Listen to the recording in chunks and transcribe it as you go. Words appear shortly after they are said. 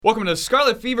Welcome to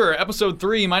Scarlet Fever, Episode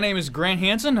 3. My name is Grant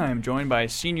Hansen. I am joined by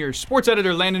Senior Sports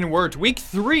Editor Landon Wirt. Week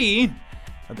 3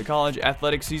 of the college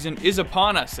athletic season is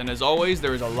upon us, and as always,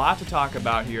 there is a lot to talk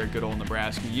about here at good old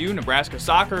Nebraska U. Nebraska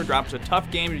soccer drops a tough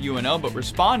game to UNO, but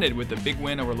responded with a big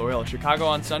win over Loyola Chicago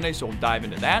on Sunday, so we'll dive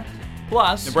into that.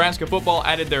 Plus, Nebraska football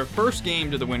added their first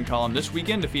game to the win column this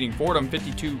weekend, defeating Fordham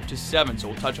 52-7, so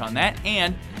we'll touch on that,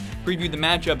 and preview the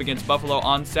matchup against Buffalo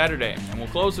on Saturday. And we'll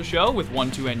close the show with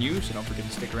 1-2NU, so don't forget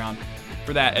to stick around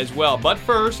for that as well. But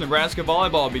first, Nebraska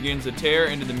volleyball begins to tear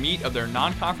into the meat of their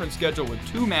non-conference schedule with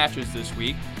 2 matches this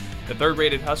week. The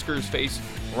third-rated Huskers face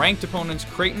ranked opponents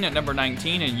Creighton at number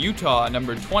 19 and Utah at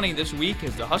number 20 this week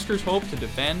as the Huskers hope to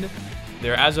defend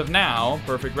their, as of now,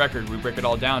 perfect record. We break it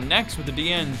all down next with the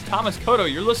DN's Thomas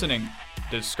Cotto. You're listening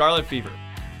to Scarlet Fever.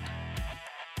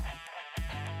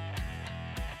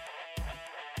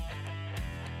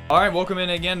 All right, welcome in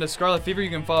again to Scarlet Fever. You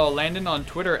can follow Landon on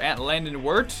Twitter at Landon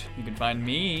Wirt. You can find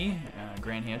me,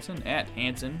 Grant Hansen, at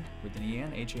Hansen with an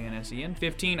E-N, H-A-N-S-E-N,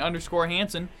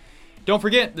 15_Hansen. Don't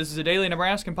forget, this is a daily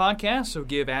Nebraskan podcast, so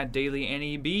give at Daily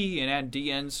NEB and at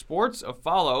DN Sports a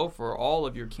follow for all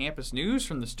of your campus news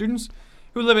from the students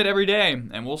who live it every day.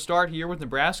 And we'll start here with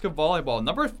Nebraska volleyball,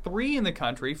 number 3 in the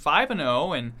country,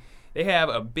 5-0, and they have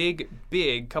a big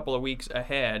couple of weeks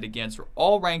ahead against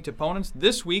all-ranked opponents.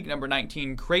 This week, number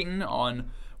 19, Creighton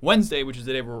on Wednesday, which is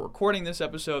the day we're recording this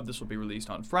episode. This will be released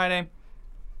on Friday.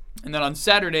 And then on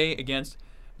Saturday against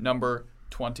number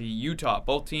 20, Utah.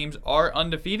 Both teams are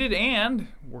undefeated, and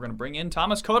we're going to bring in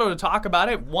Thomas Cotto to talk about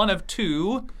it, one of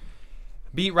 2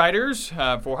 beat writers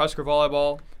for Husker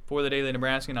Volleyball for the Daily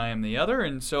Nebraskan. I am the other.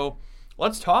 And so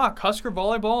let's talk Husker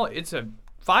Volleyball. It's a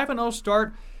 5-0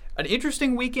 start. An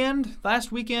interesting weekend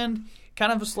last weekend,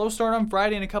 kind of a slow start on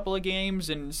Friday in a couple of games,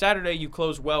 and Saturday you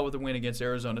closed well with a win against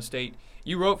Arizona State.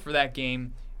 You wrote for that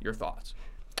game. Your thoughts?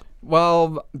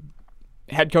 Well,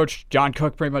 head coach John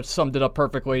Cook pretty much summed it up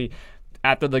perfectly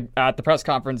at the press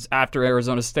conference after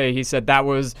Arizona State. He said that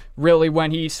was really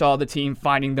when he saw the team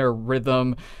finding their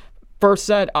rhythm. First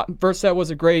set was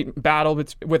a great battle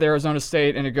with Arizona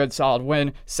State and a good solid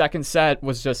win. Second set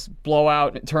was just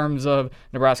blowout in terms of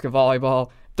Nebraska volleyball.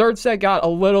 Third set got a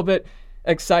little bit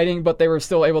exciting, but they were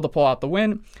still able to pull out the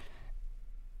win.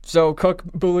 So Cook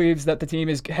believes that the team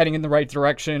is heading in the right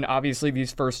direction. Obviously,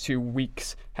 these first 2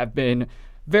 weeks have been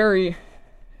very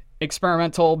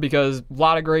experimental because a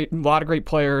lot of great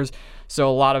players. So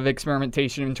a lot of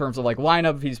experimentation in terms of like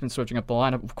lineup. He's been switching up the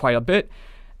lineup quite a bit.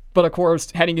 But of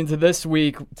course, heading into this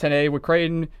week, today with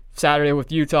Creighton, Saturday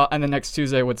with Utah, and the next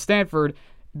Tuesday with Stanford,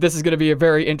 this is going to be a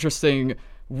very interesting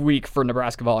week for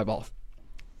Nebraska volleyball.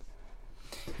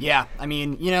 Yeah, I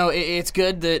mean, it's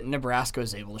good that Nebraska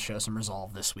was able to show some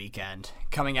resolve this weekend,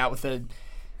 coming out with a,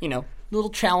 little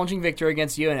challenging victory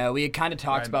against UNO. We had kind of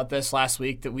talked about this last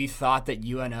week, that we thought that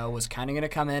UNO was kind of going to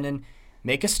come in and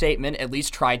make a statement, at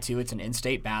least try to. It's an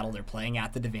in-state battle. They're playing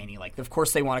at the Devaney. Of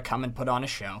course they want to come and put on a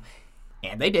show.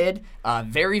 And they did.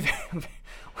 Very,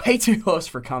 way too close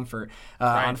for comfort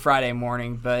on Friday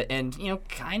morning. But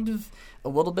kind of a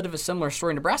little bit of a similar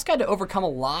story. Nebraska had to overcome a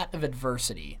lot of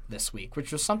adversity this week,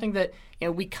 which was something that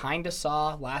we kind of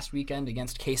saw last weekend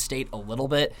against K-State a little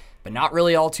bit, but not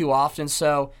really all too often.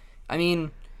 So, I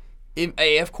mean,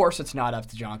 of course it's not up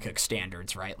to John Cook's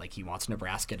standards, right? Like, he wants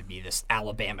Nebraska to be this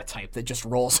Alabama type that just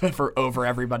rolls over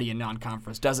everybody in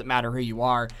non-conference. Doesn't matter who you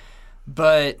are.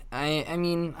 But, I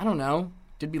mean, I don't know.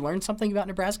 Did we learn something about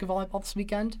Nebraska volleyball this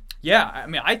weekend? Yeah, I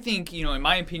mean, I think, in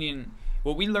my opinion,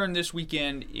 what we learned this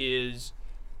weekend is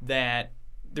that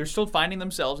they're still finding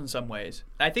themselves in some ways.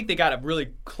 I think they got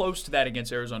really close to that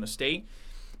against Arizona State.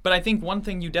 But I think one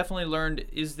thing you definitely learned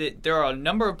is that there are a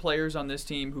number of players on this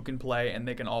team who can play, and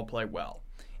they can all play well.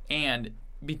 And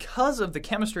because of the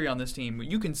chemistry on this team,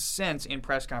 you can sense in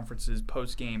press conferences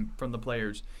post-game from the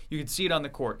players. You can see it on the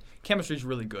court. Chemistry is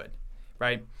really good,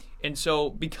 right? And so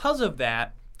because of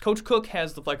that, Coach Cook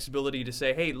has the flexibility to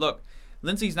say, hey, look,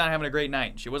 Lindsay's not having a great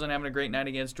night. She wasn't having a great night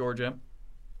against Georgia.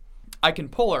 I can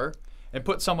pull her and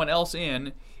put someone else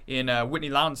in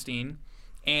Whitney Lauenstein,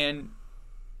 and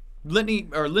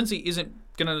Lindsay isn't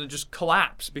gonna just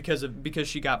collapse because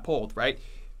she got pulled, right?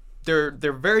 They're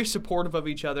very supportive of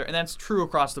each other, and that's true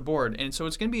across the board. And so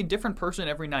it's gonna be a different person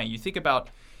every night. You think about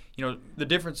the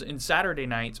difference in Saturday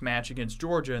night's match against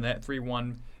Georgia and that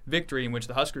 3-1 victory in which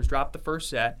the Huskers dropped the first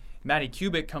set. Maddie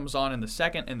Kubik comes on in the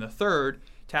second and the third.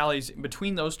 Tallies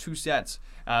between those 2 sets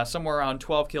somewhere around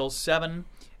 12 kills, 7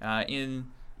 in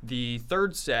the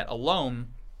third set alone.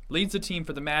 Leads the team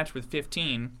for the match with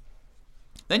 15.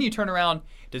 Then you turn around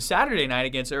to Saturday night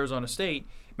against Arizona State.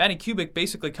 Maddie Kubik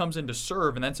basically comes in to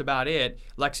serve, and that's about it.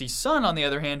 Lexi Sun, on the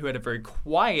other hand, who had a very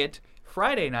quiet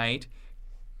Friday night,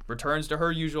 returns to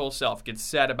her usual self, gets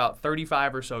set about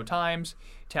 35 or so times,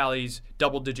 tallies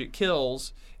double-digit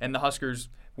kills, and the Huskers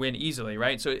win easily,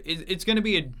 right? So it's going to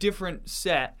be a different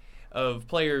set of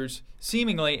players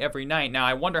seemingly every night. Now,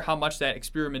 I wonder how much that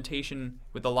experimentation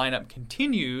with the lineup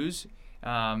continues,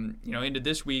 into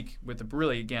this week with the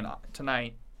really, again,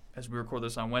 tonight, as we record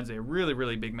this on Wednesday, a really,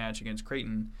 really big match against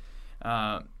Creighton.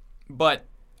 But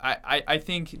I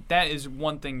think that is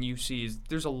one thing you see is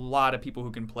there's a lot of people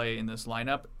who can play in this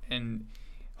lineup, and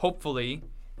hopefully,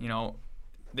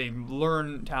 they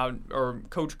learn how, or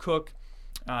Coach Cook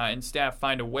and staff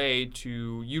find a way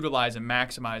to utilize and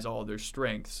maximize all of their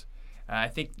strengths. I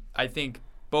think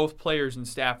both players and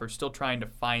staff are still trying to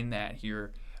find that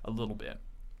here a little bit.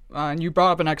 And you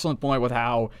brought up an excellent point with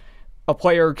how a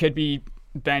player could be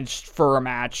benched for a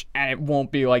match and it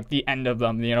won't be like the end of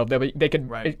them.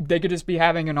 They could just be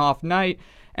having an off night.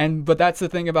 But that's the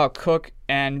thing about Cook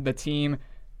and the team.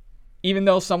 Even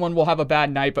though someone will have a bad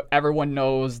night, but everyone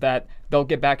knows that they'll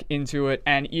get back into it.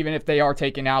 And even if they are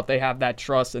taken out, they have that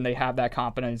trust and they have that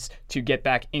confidence to get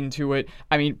back into it.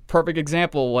 I mean, perfect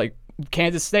example, like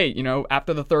Kansas State,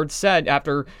 after the third set,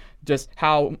 after just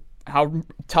how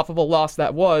tough of a loss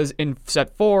that was in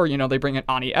set 4, they bring in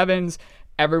Ani Evans.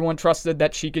 Everyone trusted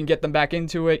that she can get them back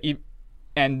into it,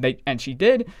 and she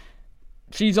did.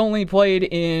 She's only played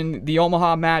in the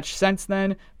Omaha match since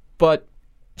then, but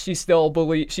she still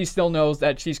knows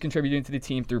that she's contributing to the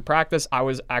team through practice. I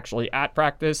was actually at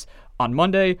practice on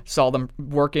Monday, saw them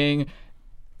working.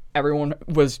 Everyone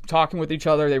was talking with each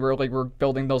other. They really were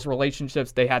building those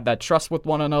relationships. They had that trust with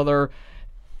one another.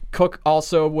 Cook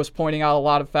also was pointing out a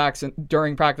lot of facts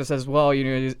during practice as well.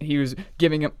 He was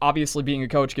giving him, obviously being a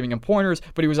coach, giving him pointers,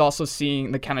 but he was also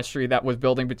seeing the chemistry that was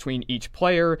building between each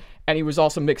player, and he was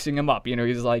also mixing them up.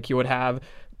 He would have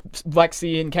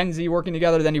Lexi and Kenzie working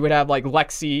together, then he would have like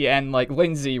Lexi and like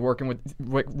Lindsay working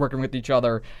with each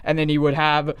other, and then he would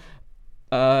have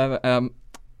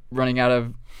running out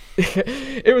of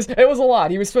it was a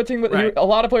lot. He was switching with a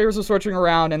lot of players were switching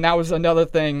around, and that was another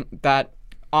thing that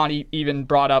Ani even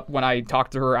brought up when I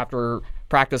talked to her after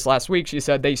practice last week. She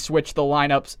said they switched the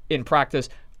lineups in practice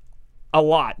a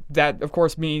lot. That, of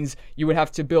course, means you would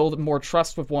have to build more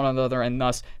trust with one another and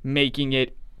thus making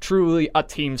it truly a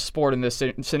team sport in this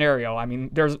scenario. I mean,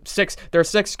 there's six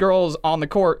girls on the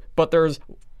court, but there's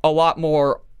a lot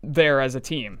more there as a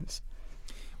team.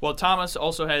 Well, Thomas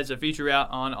also has a feature out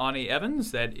on Ani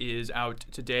Evans that is out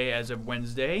today as of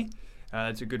Wednesday.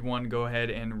 It's a good one. Go ahead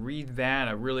and read that.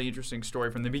 A really interesting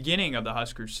story from the beginning of the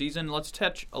Huskers season. Let's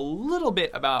touch a little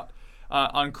bit about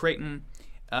on Creighton.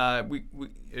 We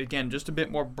again, just a bit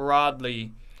more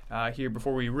broadly here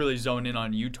before we really zone in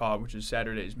on Utah, which is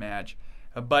Saturday's match.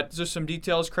 But just some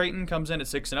details. Creighton comes in at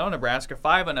 6-0. Nebraska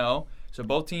 5-0. So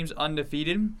both teams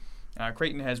undefeated.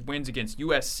 Creighton has wins against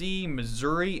USC,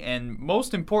 Missouri, and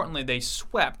most importantly, they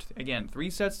swept, again, 3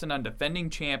 sets to none, defending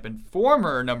champ and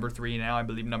former number 3, now I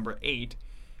believe number 8,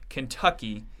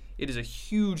 Kentucky. It is a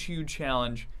huge, huge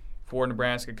challenge for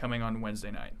Nebraska coming on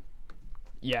Wednesday night.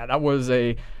 Yeah, that was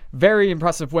a very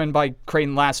impressive win by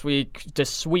Creighton last week,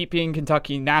 just sweeping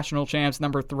Kentucky, national champs,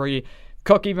 number 3.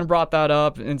 Cook even brought that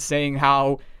up and saying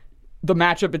how the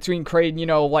matchup between Creighton,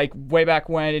 like way back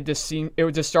when, it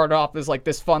would just start off as like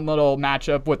this fun little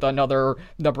matchup with another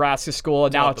Nebraska school,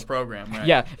 and now it's the program, right?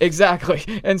 Yeah, exactly.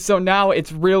 And so now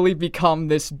it's really become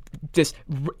this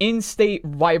in-state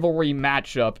rivalry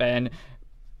matchup, and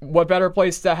what better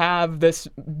place to have this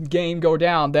game go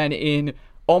down than in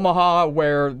Omaha,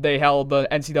 where they held the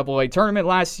NCAA tournament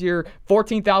last year.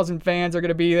 14,000 fans are going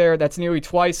to be there. That's nearly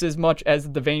twice as much as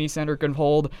the Devaney Center can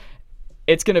hold.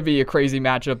 It's going to be a crazy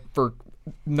matchup for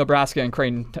Nebraska and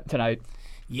Creighton tonight.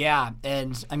 Yeah,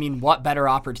 and I mean, what better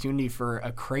opportunity for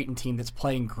a Creighton team that's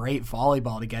playing great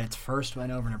volleyball to get its first win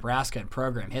over Nebraska in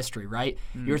program history, right?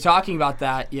 You were talking about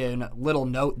that in a little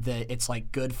note that it's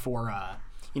like good for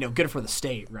the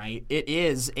state, right? It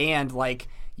is, and like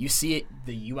you see it,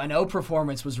 the UNO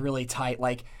performance was really tight.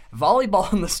 Like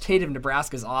volleyball in the state of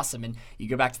Nebraska is awesome, and you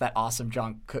go back to that awesome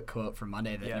John Cook quote from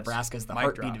Monday that Nebraska is the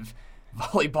heartbeat of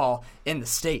volleyball in the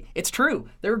state. It's true.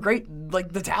 They're great.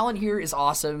 Like the talent here is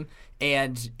awesome,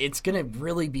 and it's going to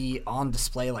really be on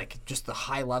display, like just the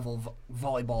high level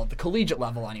volleyball at the collegiate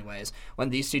level anyways, when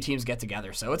these two teams get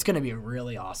together. So it's going to be a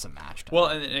really awesome match tonight. Well,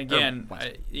 and again,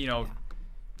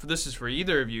 this is for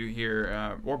either of you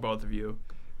here, or both of you,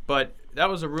 but that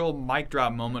was a real mic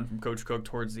drop moment from Coach Cook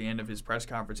towards the end of his press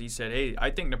conference. He said, hey, I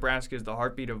think Nebraska is the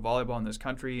heartbeat of volleyball in this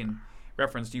country, and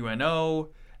referenced UNO.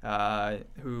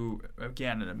 who,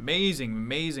 again, an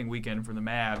amazing weekend for the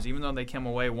Mavs. Even though they came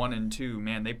away 1-2,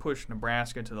 man, they pushed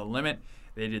Nebraska to the limit.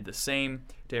 They did the same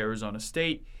to Arizona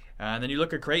State. And then you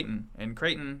look at Creighton, and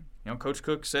Creighton, Coach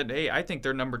Cook said, hey, I think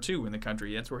they're number 2 in the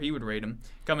country. That's where he would rate them.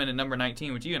 Come in at number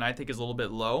 19, which even I think is a little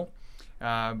bit low.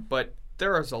 But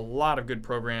there is a lot of good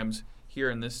programs here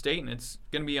in this state, and it's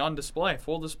going to be on display,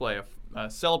 full display. A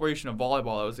celebration of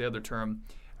volleyball, that was the other term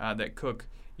that Cook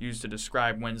used to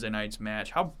describe Wednesday night's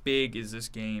match. How big is this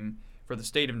game for the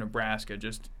state of Nebraska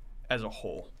just as a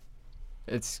whole?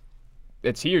 It's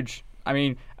huge. I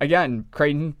mean, again,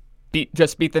 Creighton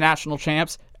just beat the national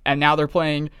champs, and now they're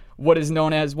playing what is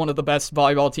known as one of the best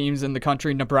volleyball teams in the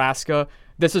country, Nebraska.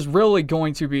 This is really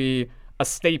going to be a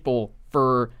staple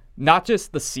for not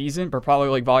just the season, but probably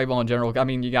like volleyball in general. I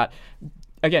mean, you got,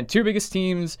 again, 2 biggest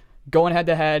teams going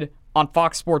head-to-head on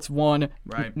Fox Sports 1,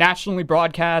 right, nationally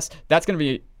broadcast. That's going to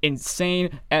be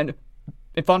insane. And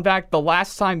fun fact, the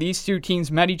last time these 2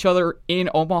 teams met each other in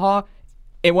Omaha,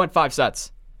 it went 5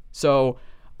 sets. So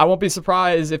I won't be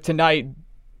surprised if tonight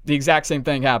the exact same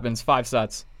thing happens, 5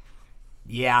 sets.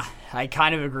 Yeah, I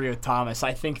kind of agree with Thomas.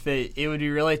 I think that it would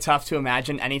be really tough to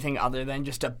imagine anything other than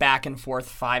just a back-and-forth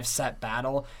 5-set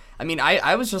battle. I mean,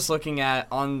 I was just looking at,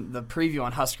 on the preview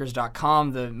on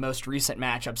Huskers.com, the most recent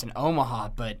matchups in Omaha,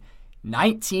 but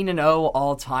 19-0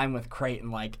 all-time with Creighton.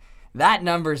 Like, that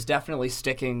number is definitely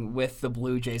sticking with the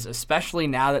Blue Jays, especially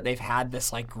now that they've had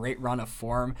this great run of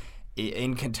form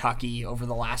in Kentucky over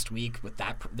the last week with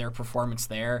their performance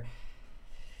there.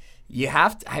 You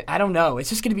have to, I don't know. It's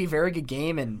just going to be a very good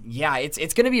game, and yeah, it's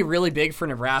going to be really big for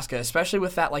Nebraska, especially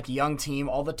with that young team,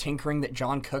 all the tinkering that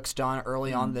John Cook's done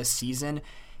early on this season.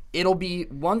 It'll be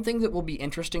one thing that will be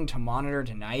interesting to monitor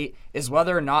tonight is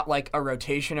whether or not a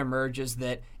rotation emerges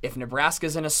that if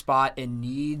Nebraska's in a spot and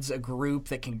needs a group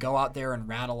that can go out there and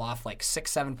rattle off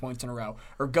 6-7 points in a row,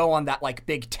 or go on that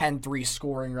big 10-3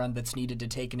 scoring run that's needed to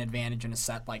take an advantage in a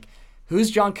set, who's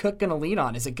John Cook going to lean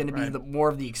on? Is it going to be more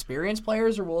of the experienced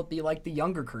players, or will it be the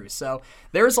younger crew? So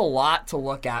there's a lot to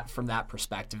look at from that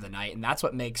perspective tonight, and that's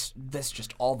what makes this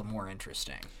just all the more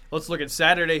interesting. Let's look at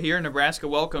Saturday here. Nebraska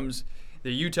welcomes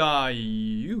the Utah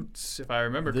Utes, if I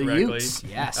remember correctly. The Utes,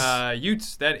 yes.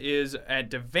 Utes, that is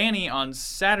at Devaney on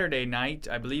Saturday night.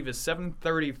 I believe is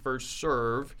 7:30 first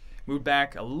serve. Moved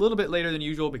back a little bit later than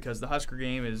usual because the Husker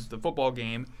game the football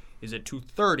game is at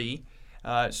 2:30.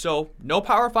 So no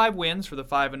Power 5 wins for the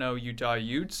 5-0 Utah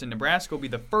Utes, and Nebraska will be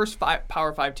the first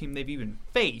Power 5 team they've even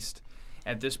faced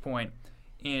at this point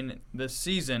in the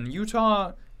season.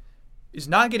 Utah is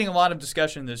not getting a lot of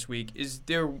discussion this week. Is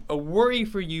there a worry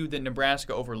for you that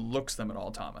Nebraska overlooks them at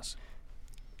all, Thomas?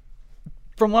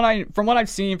 From what I've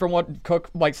seen, from what Cook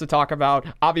likes to talk about,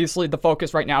 obviously the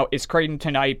focus right now is Creighton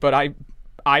tonight, but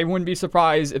I wouldn't be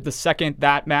surprised if the second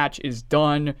that match is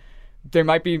done, there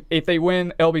might be, if they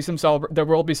win, there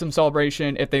will be some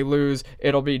celebration. If they lose,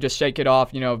 it'll be just shake it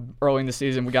off. Early in the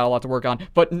season, we got a lot to work on.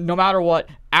 But no matter what,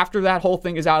 after that whole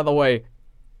thing is out of the way,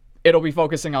 it'll be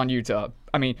focusing on Utah.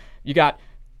 I mean, you got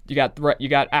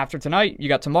after tonight, you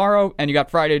got tomorrow, and you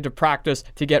got Friday to practice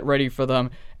to get ready for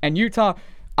them. And Utah,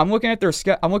 I'm looking at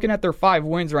their 5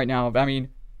 wins right now. I mean,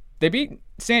 they beat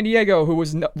San Diego, who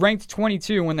was ranked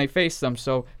 22 when they faced them.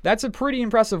 So that's a pretty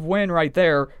impressive win right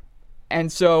there. And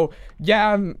so,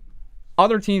 yeah,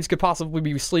 other teams could possibly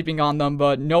be sleeping on them,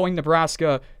 but knowing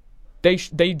Nebraska, they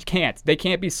can't. They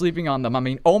can't be sleeping on them. I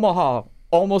mean, Omaha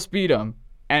almost beat them,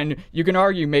 and you can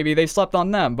argue maybe they slept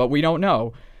on them, but we don't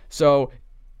know. So,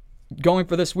 going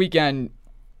for this weekend,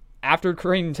 after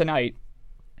Creighton tonight,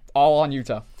 all on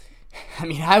Utah. I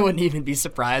mean, I wouldn't even be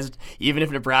surprised, even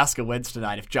if Nebraska wins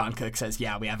tonight, if John Cook says,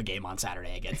 yeah, we have a game on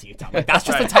Saturday against Utah. That's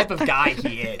just the type of guy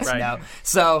he is. Right.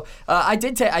 So I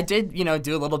did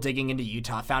do a little digging into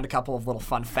Utah, found a couple of little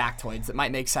fun factoids that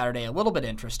might make Saturday a little bit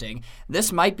interesting.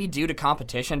 This might be due to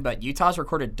competition, but Utah's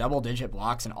recorded double-digit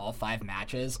blocks in all 5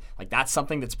 matches. That's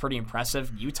something that's pretty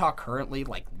impressive. Utah currently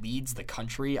leads the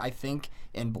country, I think,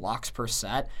 in blocks per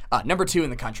set. Number 2 in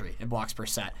the country in blocks per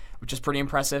set, which is pretty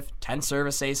impressive. 10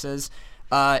 service aces.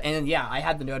 And yeah, I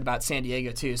had the note about San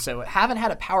Diego too. So haven't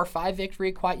had a Power 5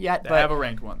 victory quite yet. They have a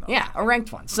ranked one, though. Yeah, a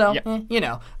ranked one. So,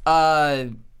 yeah.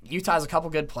 Utah has a couple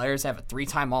good players. They have a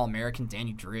 3-time All-American,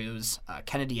 Danny Drews.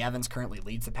 Kennedy Evans currently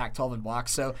leads the Pac-12 in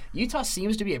blocks. So Utah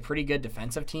seems to be a pretty good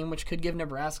defensive team, which could give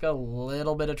Nebraska a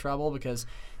little bit of trouble because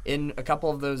in a couple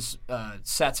of those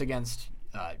sets against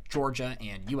Georgia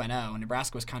and UNO,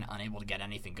 Nebraska was kind of unable to get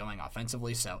anything going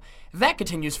offensively. So if that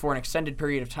continues for an extended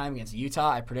period of time against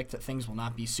Utah, I predict that things will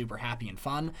not be super happy and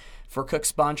fun for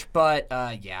Cook's bunch. But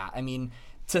yeah, I mean,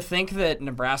 to think that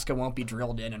Nebraska won't be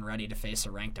drilled in and ready to face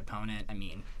a ranked opponent, I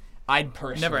mean, I'd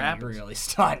personally Never be happens. really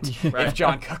stunned if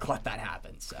John Cook let that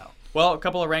happen. So. Well, a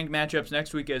couple of ranked matchups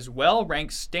next week as well.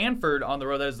 Ranked Stanford on the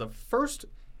road. That is the first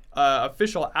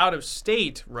official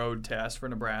out-of-state road test for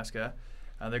Nebraska.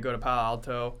 They go to Palo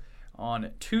Alto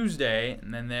on Tuesday,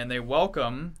 and then they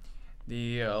welcome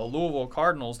the Louisville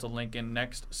Cardinals to Lincoln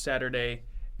next Saturday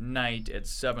night at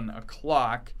 7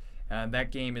 o'clock. That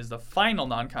game is the final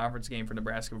non-conference game for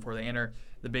Nebraska before they enter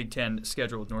the Big Ten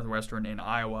schedule with Northwestern and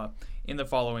Iowa in the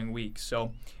following week.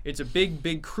 So it's a big,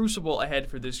 big crucible ahead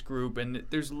for this group, and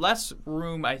there's less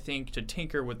room, I think, to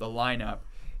tinker with the lineup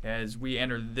as we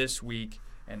enter this week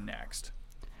and next.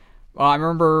 Well, I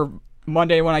remember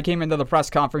Monday when I came into the press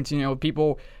conference,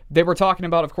 people, they were talking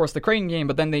about, of course, the Creighton game,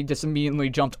 but then they just immediately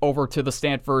jumped over to the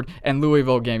Stanford and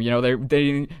Louisville game.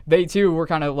 They too were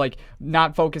kind of like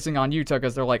not focusing on Utah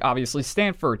because they're like, obviously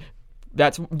Stanford,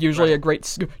 that's usually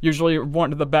usually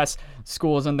one of the best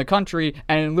schools in the country,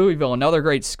 and in Louisville, another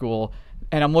great school.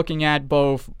 And I'm looking at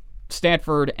both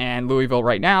Stanford and Louisville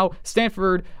right now.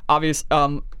 Stanford,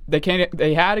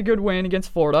 they had a good win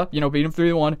against Florida, beat them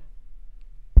 3-1.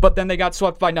 But then they got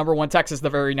swept by number 1 Texas the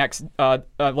very next,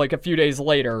 like a few days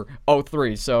later,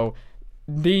 0-3. So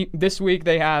this week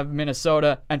they have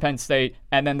Minnesota and Penn State,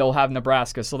 and then they'll have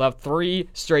Nebraska. So they'll have 3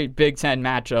 straight Big Ten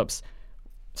matchups.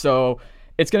 So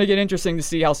it's going to get interesting to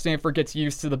see how Stanford gets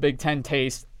used to the Big Ten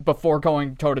taste before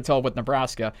going toe-to-toe with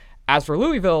Nebraska. As for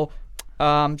Louisville,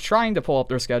 trying to pull up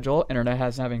their schedule. Internet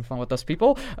has having fun with us,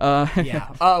 people. Yeah.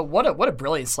 What a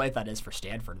brilliant slate that is for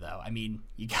Stanford, though. I mean,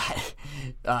 you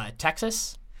got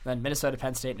Texas, then Minnesota,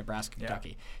 Penn State, Nebraska,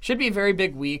 Kentucky. Should be a very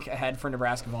big week ahead for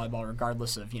Nebraska volleyball,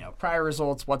 regardless of prior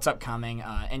results, what's upcoming.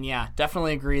 And yeah,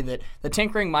 definitely agree that the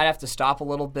tinkering might have to stop a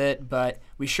little bit, but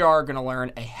we sure are going to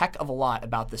learn a heck of a lot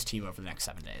about this team over the next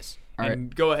 7 days.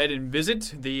 And go ahead and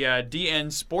visit the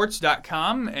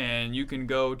dnsports.com, and you can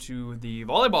go to the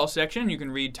volleyball section. You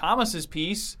can read Thomas's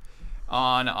piece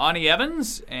on Ani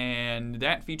Evans, and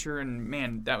that feature, and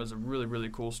man, that was a really, really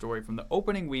cool story from the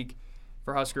opening week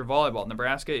for Husker volleyball.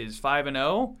 Nebraska is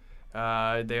 5-0.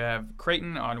 They have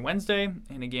Creighton on Wednesday,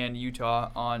 and again,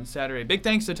 Utah on Saturday. Big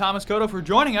thanks to Thomas Cotto for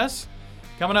joining us.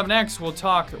 Coming up next, we'll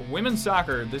talk women's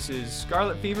soccer. This is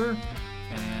Scarlet Fever,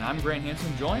 and I'm Grant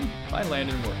Hansen, joined by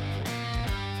Landon Wood.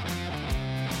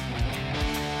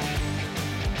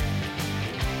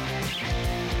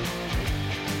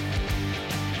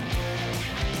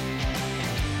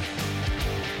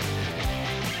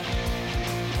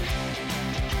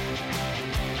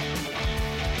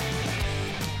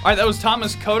 All right, that was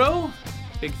Thomas Cotto.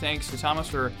 Big thanks to Thomas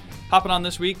for hopping on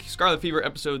this week. Scarlet Fever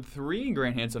Episode 3,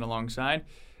 Grant Hansen alongside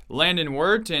Landon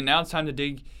Wirt. And now it's time to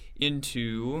dig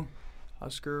into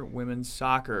Husker women's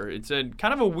soccer. It's a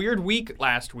kind of a weird week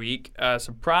last week. A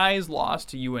surprise loss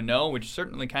to UNO, which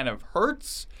certainly kind of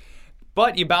hurts.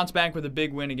 But you bounce back with a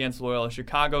big win against Loyola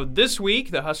Chicago. This week,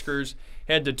 the Huskers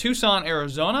head to Tucson,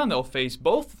 Arizona, and they'll face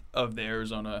both of the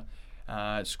Arizona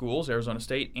schools, Arizona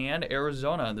State and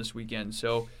Arizona this weekend.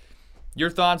 So your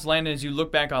thoughts, Landon, as you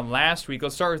look back on last week.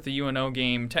 Let's start with the UNO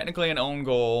game. Technically an own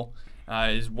goal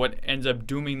is what ends up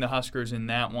dooming the Huskers in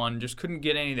that one. Just couldn't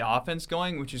get any of the offense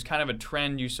going, which is kind of a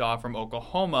trend you saw from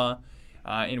Oklahoma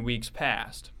in weeks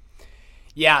past.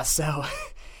 Yeah, so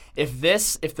if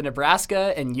the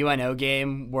Nebraska and UNO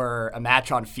game were a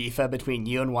match on FIFA between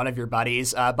you and one of your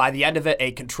buddies, by the end of it,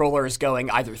 a controller is going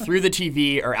either through the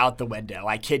TV or out the window.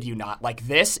 I kid you not. Like,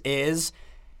 this is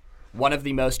one of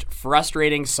the most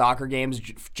frustrating soccer games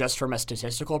just from a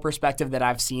statistical perspective that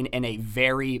I've seen in a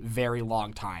very, very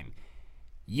long time.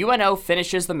 UNO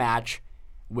finishes the match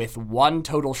with 1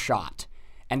 total shot,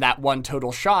 and that 1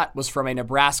 total shot was from a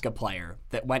Nebraska player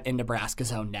that went in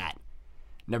Nebraska's own net.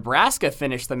 Nebraska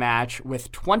finished the match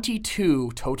with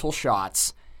 22 total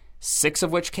shots, 6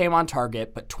 of which came on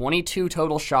target, but 22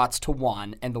 total shots to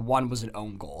 1, and the 1 was an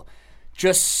own goal.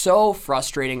 Just so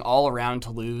frustrating all around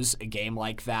to lose a game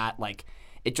like that. Like,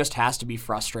 it just has to be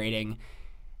frustrating.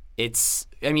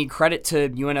 Credit to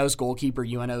UNO's goalkeeper,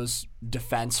 UNO's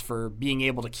defense for being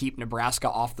able to keep Nebraska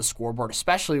off the scoreboard,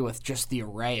 especially with just the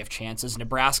array of chances.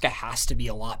 Nebraska has to be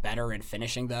a lot better in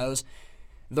finishing those.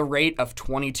 The rate of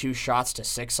 22 shots to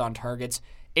 6 on targets,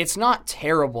 it's not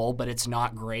terrible, but it's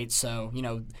not great. So,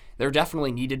 there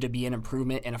definitely needed to be an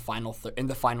improvement in in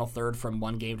the final third from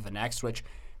one game to the next, which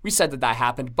we said that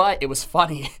happened. But it was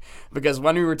funny because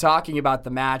when we were talking about the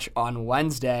match on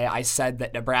Wednesday, I said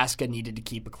that Nebraska needed to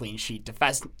keep a clean sheet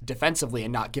defensively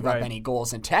and not give up any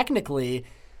goals. And technically,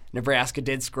 Nebraska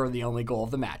did score the only goal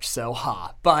of the match. So,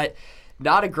 but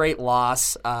not a great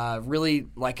loss. Really,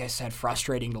 like I said,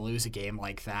 frustrating to lose a game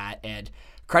like that. And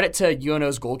credit to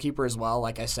UNO's goalkeeper as well,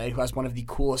 like I said, who has one of the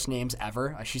coolest names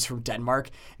ever. She's from Denmark.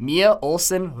 Mia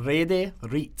Olsen Rede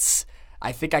Ritz.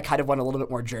 I think I kind of went a little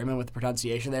bit more German with the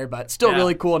pronunciation there, but still a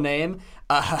really cool name.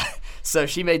 So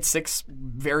she made 6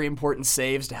 very important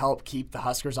saves to help keep the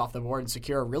Huskers off the board and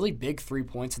secure a really big 3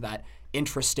 points in that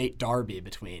intrastate derby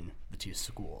between the two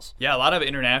schools. Yeah, a lot of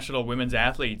international women's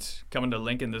athletes coming to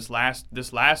Lincoln this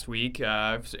last week.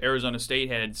 Arizona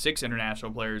State had 6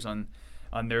 international players on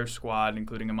their squad,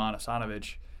 including Amanda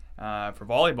Sanovich for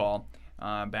volleyball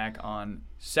back on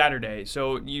Saturday.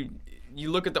 So you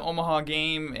look at the Omaha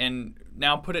game and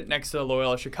now put it next to the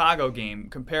Loyola Chicago game.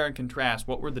 Compare and contrast.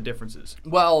 What were the differences?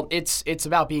 Well, it's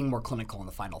about being more clinical in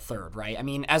the final third, right? I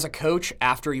mean, as a coach,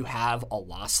 after you have a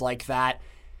loss like that,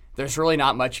 there's really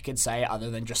not much you can say other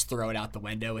than just throw it out the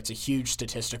window. It's a huge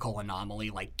statistical anomaly.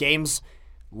 Like, games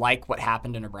like what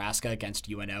happened in Nebraska against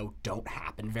UNO don't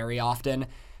happen very often.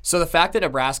 So the fact that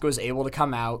Nebraska was able to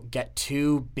come out, get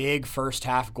 2 big first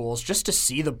half goals, just to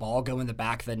see the ball go in the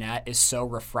back of the net is so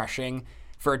refreshing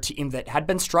for a team that had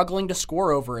been struggling to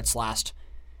score over its last,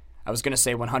 I was going to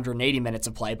say 180 minutes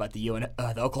of play, but the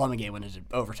Oklahoma game went into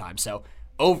overtime. So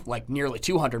like nearly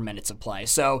 200 minutes of play.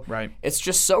 So It's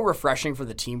just so refreshing for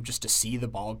the team just to see the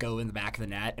ball go in the back of the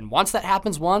net. And once that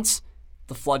happens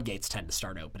the floodgates tend to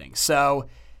start opening. So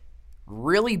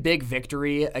really big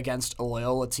victory against a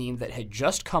Loyola team that had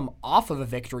just come off of a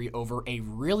victory over a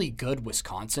really good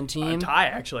Wisconsin team. A tie,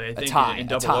 actually. I think in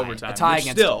double overtime. A tie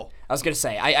against. I was going to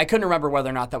say, I couldn't remember whether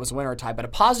or not that was a win or a tie, but a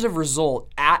positive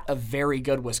result at a very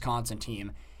good Wisconsin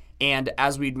team. And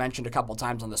as we'd mentioned a couple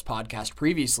times on this podcast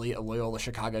previously, a Loyola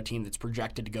Chicago team that's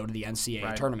projected to go to the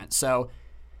NCAA tournament. So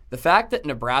the fact that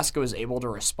Nebraska was able to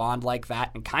respond like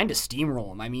that and kind of steamroll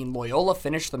them. I mean, Loyola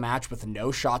finished the match with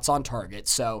no shots on target,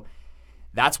 so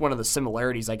that's one of the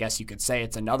similarities, I guess you could say.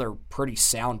 It's another pretty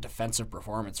sound defensive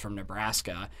performance from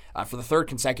Nebraska. For the 3rd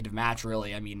consecutive match,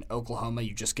 really. I mean, Oklahoma,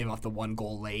 you just give up the 1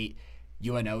 goal late.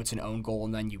 UNO, it's an own goal,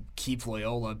 and then you keep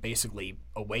Loyola basically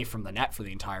away from the net for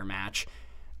the entire match.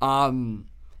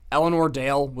 Eleanor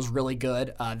Dale was really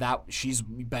good. She's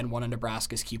been one of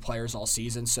Nebraska's key players all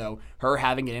season, so her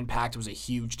having an impact was a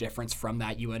huge difference from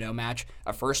that UNO match.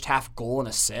 A first half goal and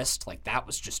assist, like that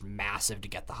was just massive to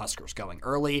get the Huskers going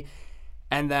early.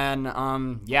 And then,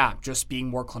 just being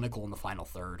more clinical in the final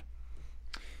third.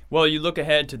 Well, you look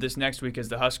ahead to this next week as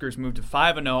the Huskers move to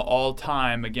 5-0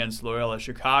 all-time against Loyola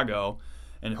Chicago,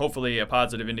 and hopefully a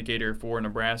positive indicator for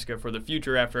Nebraska for the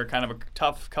future after kind of a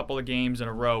tough couple of games in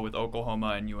a row with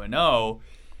Oklahoma and UNO.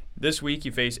 This week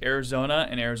you face Arizona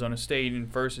and Arizona State,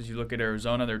 and first as you look at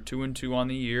Arizona, they're 2-2 on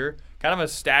the year. Kind of a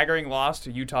staggering loss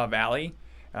to Utah Valley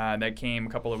that came a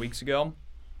couple of weeks ago.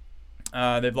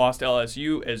 They've lost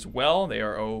LSU as well. They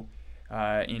are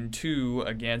 0-2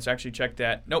 against, actually check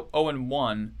that,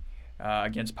 0-1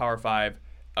 against Power 5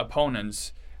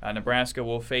 opponents. Nebraska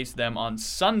will face them on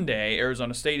Sunday.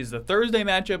 Arizona State is the Thursday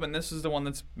matchup, and this is the one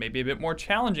that's maybe a bit more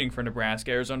challenging for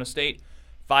Nebraska. Arizona State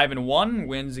 5-1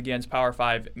 wins against Power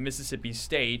 5 Mississippi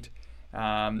State.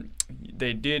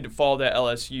 They did fall to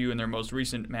LSU in their most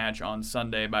recent match on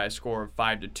Sunday by a score of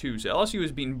 5-2. So LSU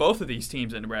has beaten both of these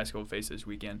teams that Nebraska will face this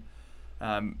weekend.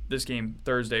 This game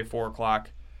Thursday, 4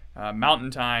 o'clock Mountain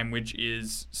Time, which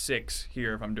is 6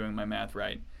 here if I'm doing my math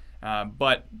right.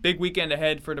 But big weekend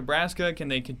ahead for Nebraska. Can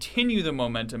they continue the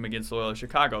momentum against Loyola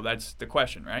Chicago? That's the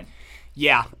question, right?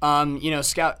 Yeah.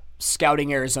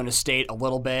 Scouting Arizona State a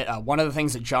little bit. One of the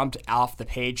things that jumped off the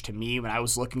page to me when I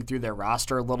was looking through their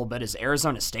roster a little bit is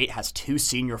Arizona State has 2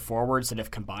 senior forwards that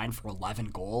have combined for 11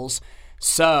 goals.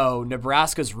 So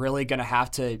Nebraska's really going to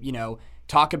have to,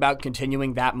 talk about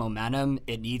continuing that momentum.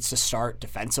 It needs to start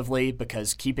defensively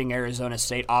because keeping Arizona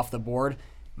State off the board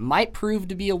might prove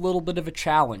to be a little bit of a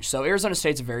challenge. So Arizona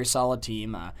State's a very solid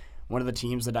team. One of the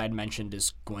teams that I'd mentioned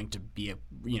is going to be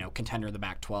a contender in the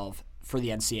Pac-12 for the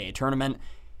NCAA tournament.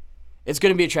 It's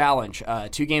going to be a challenge.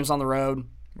 2 games on the road,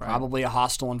 probably a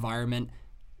hostile environment.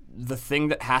 The thing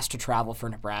that has to travel for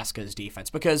Nebraska is defense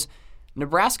because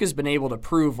Nebraska's been able to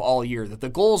prove all year that the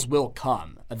goals will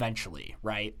come eventually,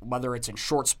 right? Whether it's in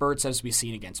short spurts as we've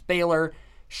seen against Baylor,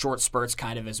 short spurts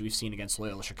kind of as we've seen against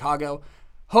Loyola Chicago.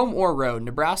 Home or road,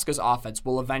 Nebraska's offense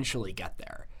will eventually get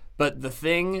there. But the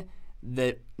thing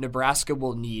that Nebraska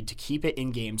will need to keep it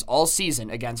in games all season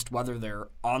against whether they're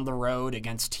on the road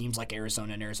against teams like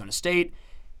Arizona and Arizona State,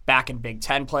 back in Big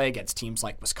Ten play against teams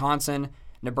like Wisconsin,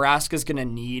 Nebraska's going to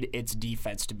need its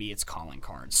defense to be its calling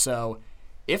card. So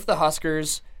if the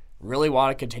Huskers really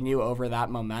want to continue over that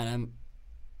momentum,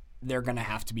 they're going to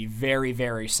have to be very,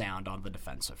 very sound on the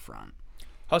defensive front.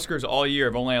 Huskers all year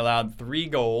have only allowed 3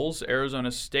 goals.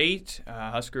 Arizona State,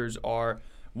 Huskers are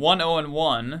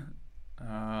 1-0-1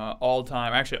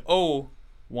 all-time, actually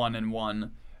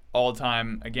 0-1-1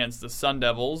 all-time against the Sun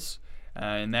Devils.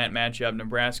 In that matchup,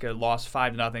 Nebraska lost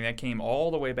 5-0. That came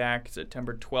all the way back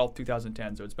September 12,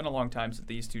 2010. So it's been a long time since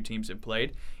these two teams have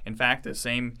played. In fact, the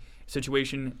same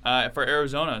situation for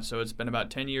Arizona. So it's been about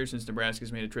 10 years since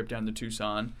Nebraska's made a trip down to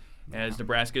Tucson, as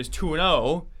Nebraska is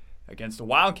 2-0 against the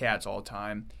Wildcats all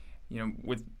time.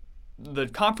 With the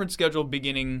conference schedule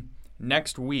beginning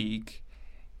next week,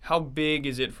 how big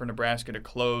is it for Nebraska to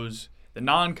close the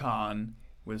non-con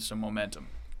with some momentum?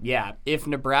 Yeah, if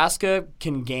Nebraska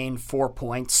can gain 4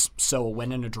 points, so a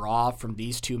win and a draw from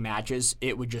these two matches,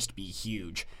 it would just be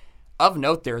huge. Of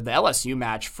note there, the LSU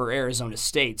match for Arizona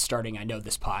State starting, I know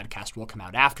this podcast will come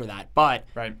out after that, but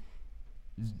right.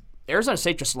 Arizona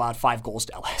State just allowed 5 goals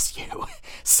to LSU.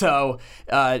 So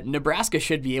Nebraska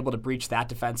should be able to breach that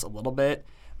defense a little bit.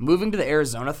 Moving to the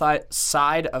Arizona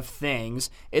side of things,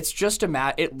 it's just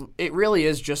it really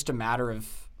is just a matter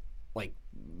of like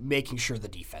making sure the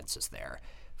defense is there.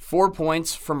 4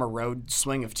 points from a road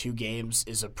swing of 2 games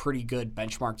is a pretty good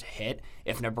benchmark to hit.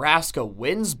 If Nebraska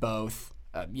wins both,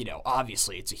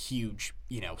 obviously it's a huge,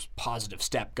 positive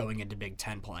step going into Big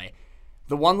Ten play.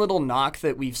 The one little knock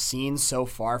that we've seen so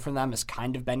far from them has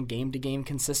kind of been game-to-game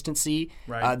consistency.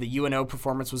 Right. The UNO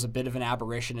performance was a bit of an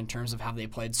aberration in terms of how they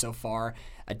played so far.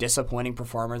 A disappointing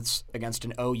performance against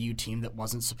an OU team that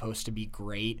wasn't supposed to be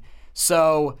great.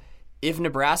 So if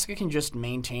Nebraska can just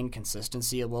maintain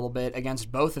consistency a little bit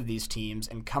against both of these teams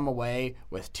and come away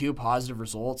with 2 positive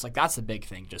results, like that's the big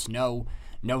thing, just no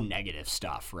negative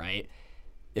stuff, right?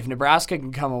 If Nebraska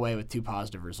can come away with 2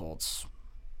 positive results,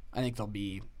 I think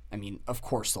of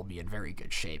course they'll be in very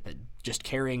good shape, and just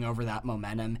carrying over that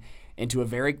momentum into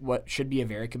what should be a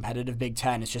very competitive Big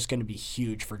Ten is just going to be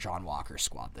huge for John Walker's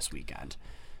squad this weekend.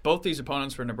 Both these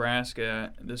opponents for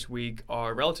Nebraska this week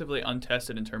are relatively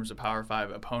untested in terms of Power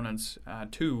 5 opponents,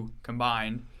 2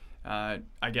 combined.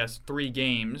 3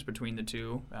 games between the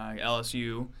two,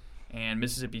 LSU and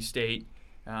Mississippi State.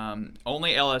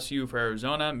 Only LSU for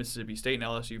Arizona, Mississippi State, and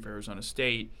LSU for Arizona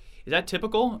State. Is that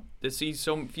typical to see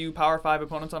so few Power 5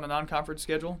 opponents on a non-conference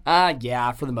schedule?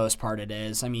 Yeah, for the most part it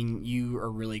is. You are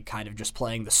really kind of just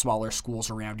playing the smaller schools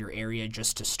around your area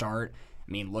just to start.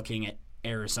 Looking at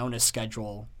Arizona's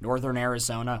schedule, Northern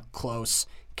Arizona, close.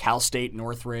 Cal State,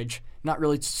 Northridge, not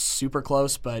really super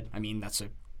close, but that's a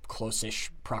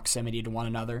close-ish proximity to one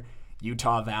another.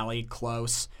 Utah Valley,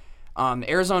 close.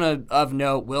 Arizona, of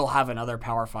note, will have another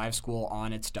Power 5 school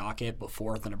on its docket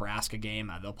before the Nebraska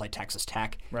game. They'll play Texas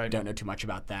Tech. Right. Don't know too much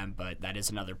about them, but that is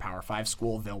another Power 5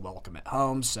 school. They'll welcome at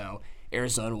home, so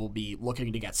Arizona will be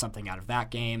looking to get something out of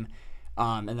that game.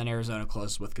 And then Arizona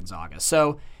closes with Gonzaga.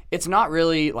 So it's not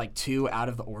really too out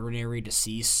of the ordinary to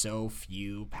see so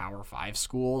few Power 5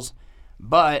 schools.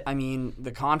 But,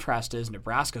 the contrast is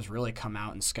Nebraska's really come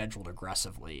out and scheduled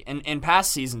aggressively. In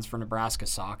past seasons for Nebraska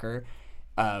soccer,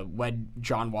 when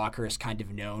John Walker has kind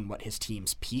of known what his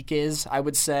team's peak is, I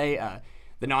would say,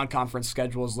 the non-conference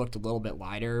schedule has looked a little bit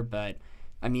lighter, but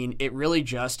it really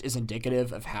just is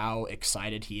indicative of how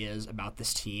excited he is about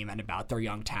this team and about their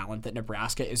young talent that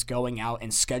Nebraska is going out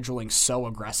and scheduling so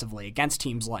aggressively against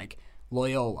teams like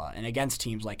Loyola and against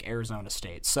teams like Arizona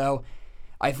State. So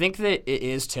I think that it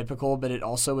is typical, but it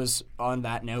also is, on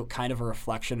that note, kind of a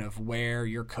reflection of where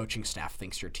your coaching staff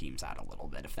thinks your team's at a little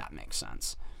bit, if that makes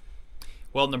sense.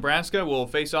 Well, Nebraska will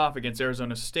face off against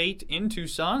Arizona State in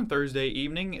Tucson Thursday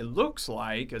evening. It looks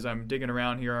like, as I'm digging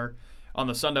around here on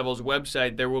the Sun Devils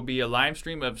website, there will be a live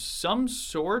stream of some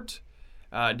sort.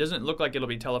 It doesn't look like it'll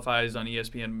be televised on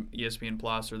ESPN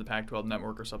Plus or the Pac-12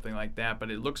 Network or something like that, but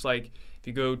it looks like if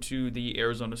you go to the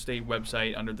Arizona State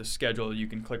website under the schedule, you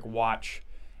can click watch.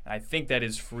 I think that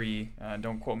is free.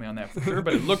 Don't quote me on that for sure,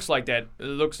 but it looks like that. It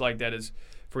looks like that is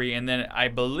free. And then I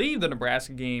believe the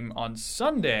Nebraska game on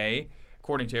Sunday,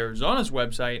 according to Arizona's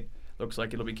website, looks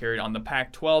like it'll be carried on the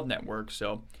Pac-12 network,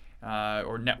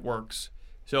 or networks.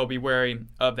 So be wary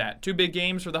of that. 2 big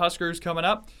games for the Huskers coming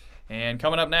up. And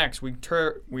coming up next, we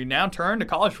now turn to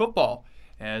college football,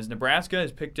 as Nebraska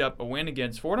has picked up a win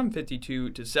against Fordham,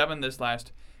 52-7 this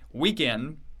last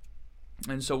weekend.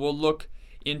 And so we'll look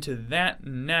into that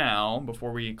now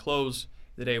before we close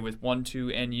the day with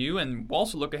 1-2 NU, and we'll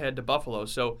also look ahead to Buffalo.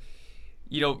 So,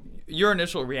 your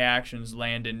initial reactions,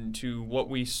 Landon, to what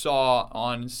we saw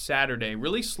on Saturday.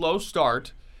 Really slow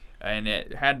start, and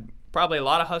it had probably a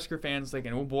lot of Husker fans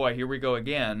thinking, oh boy, here we go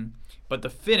again. But the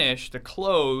finish, the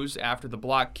close after the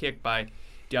block kick by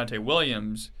Deontay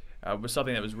Williams was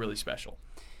something that was really special.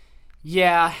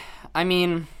 Yeah,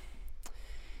 I've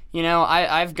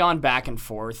gone back and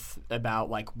forth about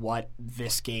what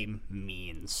this game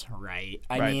means, right?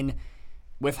 I mean,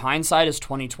 with hindsight is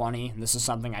 2020, and this is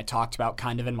something I talked about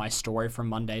kind of in my story from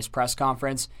Monday's press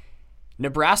conference,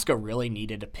 Nebraska really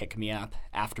needed to pick me up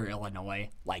after Illinois,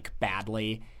 like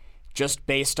badly. Just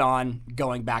based on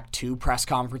going back 2 press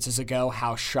conferences ago,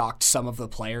 how shocked some of the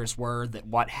players were that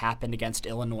what happened against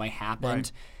Illinois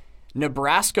happened. Right.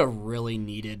 Nebraska really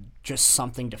needed just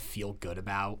something to feel good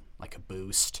about, like a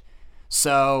boost.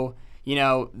 So,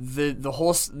 the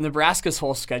whole Nebraska's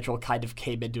whole schedule kind of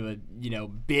came into a,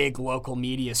 big local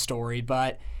media story.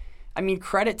 But, I mean,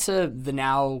 credit to the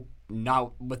now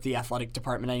not with the athletic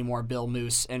department anymore, Bill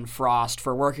Moose and Frost,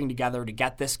 for working together to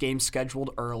get this game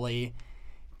scheduled early,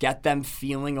 get them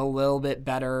feeling a little bit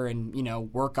better, and,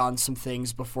 work on some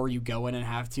things before you go in and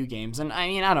have 2 games. And, I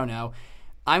mean, I don't know.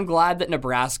 I'm glad that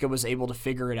Nebraska was able to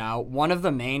figure it out. One of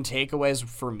the main takeaways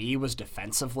for me was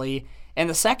defensively. In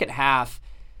the second half,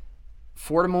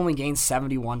 Fordham only gained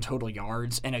 71 total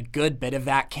yards, and a good bit of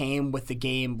that came with the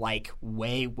game way,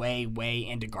 way, way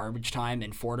into garbage time,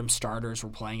 and Fordham starters were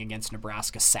playing against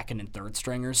Nebraska second and third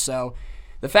stringers. So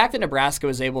the fact that Nebraska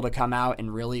was able to come out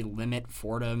and really limit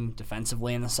Fordham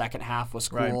defensively in the second half was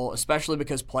cool, right, especially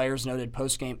because players noted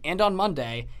post-game and on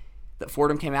Monday that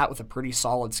Fordham came out with a pretty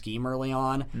solid scheme early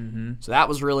on. Mm-hmm. So that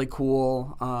was really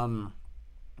cool.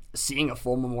 Seeing a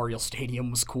full Memorial Stadium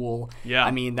was cool. Yeah.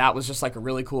 I mean, that was just a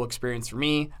really cool experience for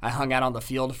me. I hung out on the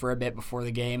field for a bit before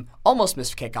the game. Almost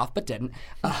missed kickoff, but didn't.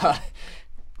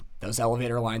 Those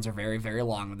elevator lines are very, very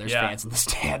long when there's fans in the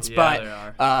stands. Yeah, but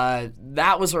they are.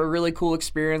 That was a really cool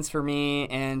experience for me.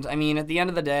 And, I mean, at the end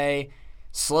of the day,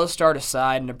 slow start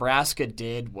aside, Nebraska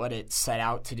did what it set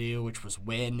out to do, which was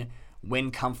win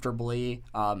comfortably.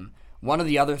 One of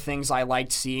the other things I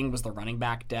liked seeing was the running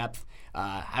back depth.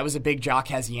 I was a big Jock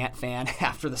Hesiant fan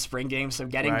after the spring game, so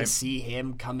getting to see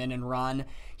him come in and run,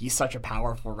 he's such a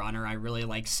powerful runner. I really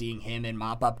like seeing him in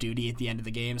mop-up duty at the end of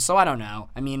the game. So I don't know.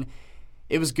 I mean,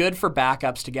 it was good for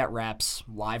backups to get reps,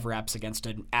 live reps against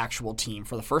an actual team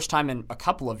for the first time in a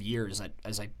couple of years.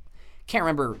 As I can't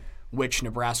remember which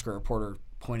Nebraska reporter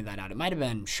pointed that out. It might have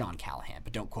been Sean Callahan,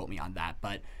 but don't quote me on that.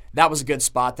 But that was a good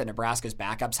spot that Nebraska's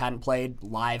backups hadn't played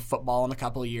live football in a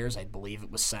couple of years. I believe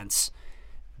it was since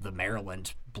the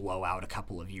Maryland blowout a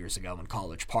couple of years ago in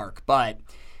College Park. But,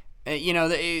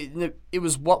 it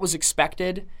was what was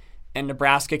expected, and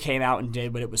Nebraska came out and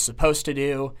did what it was supposed to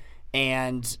do,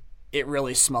 and it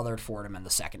really smothered Fordham in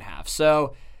the second half.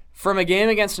 So from a game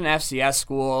against an FCS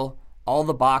school, all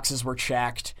the boxes were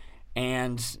checked,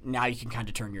 and now you can kind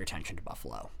of turn your attention to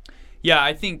Buffalo. Yeah,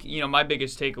 I think, my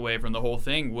biggest takeaway from the whole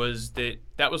thing was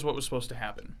that was what was supposed to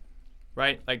happen,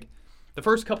 right? The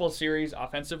first couple of series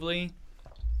offensively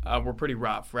were pretty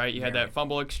rough, right? You had that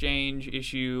fumble exchange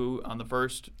issue on the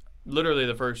first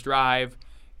drive.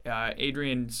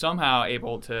 Adrian somehow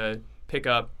able to pick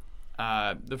up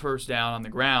the first down on the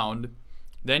ground.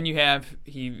 Then you have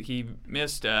he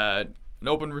missed an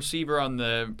open receiver on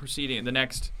the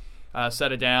next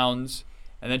set of downs,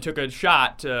 and then took a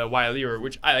shot to Wyatt Lear,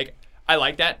 which I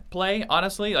like that play,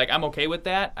 honestly. I'm okay with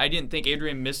that. I didn't think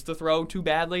Adrian missed the throw too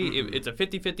badly. Mm-hmm. It's a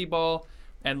 50-50 ball.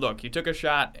 And look, you took a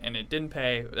shot and it didn't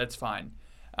pay. That's fine.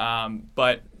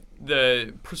 But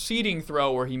the preceding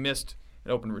throw where he missed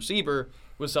an open receiver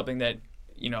was something that,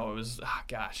 it was,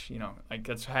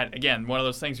 that's again, one of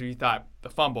those things where you thought the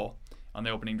fumble on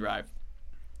the opening drive.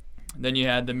 Then you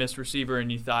had the missed receiver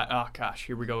and you thought, oh gosh,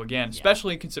 here we go again,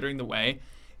 especially considering the way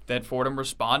that Fordham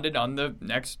responded on the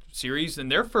next series in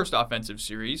their first offensive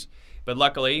series. But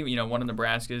luckily, one of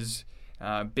Nebraska's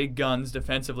big guns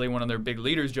defensively, one of their big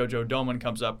leaders, JoJo Domann,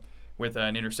 comes up with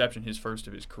an interception, his first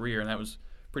of his career, and that was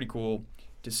pretty cool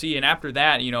to see. And after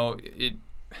that, it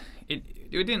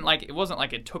wasn't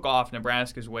like it took off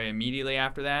Nebraska's way immediately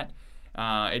after that.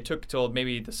 It took till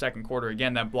maybe the second quarter,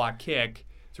 again, that block kick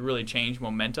to really change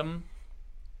momentum.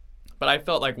 But I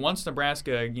felt like once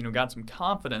Nebraska, got some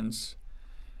confidence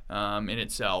in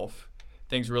itself,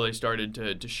 things really started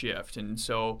to shift. And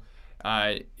so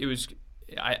it was.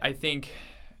 I think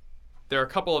there are a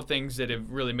couple of things that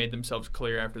have really made themselves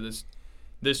clear after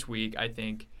this week. I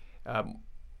think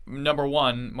number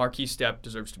one, Marquise Stepp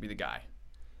deserves to be the guy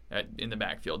in the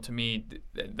backfield. To me,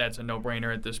 that's a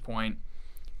no-brainer at this point.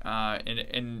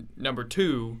 And number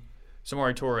two,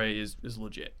 Samori Toure is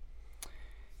legit.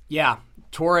 Yeah,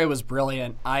 Toure was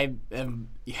brilliant.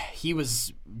 He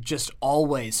was just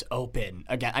always open.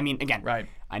 Again, right.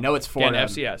 I know it's Fordham. Again,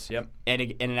 FCS, yep. In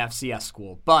an FCS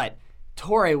school, but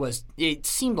Toure it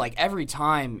seemed like every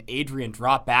time Adrian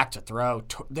dropped back to throw,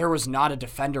 there was not a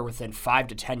defender within 5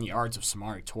 to 10 yards of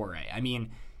Samori Toure. I mean,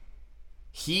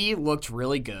 he looked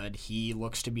really good. He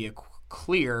looks to be a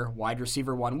clear wide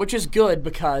receiver one, which is good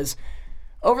because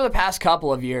over the past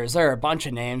couple of years, there are a bunch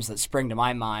of names that spring to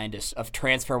my mind of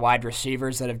transfer wide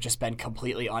receivers that have just been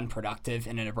completely unproductive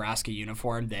in a Nebraska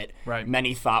uniform that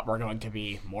many thought were going to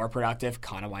be more productive.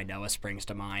 Conaway springs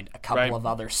to mind, a couple of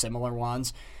other similar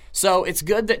ones. So it's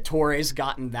good that Torrey's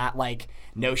gotten that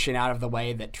notion out of the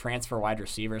way that transfer wide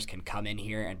receivers can come in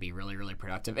here and be really, really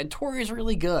productive. And Torrey's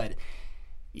really good.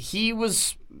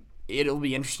 It'll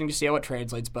be interesting to see how it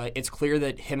translates, but it's clear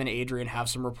that him and Adrian have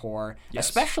some rapport,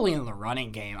 especially in the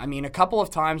running game. I mean, a couple of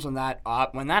times when that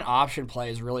option play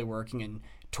is really working and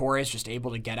Torrey's just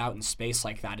able to get out in space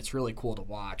like that, it's really cool to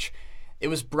watch. It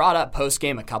was brought up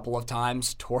post-game a couple of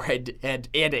times. Torrey and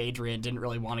Adrian didn't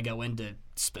really want to go into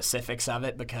specifics of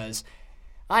it because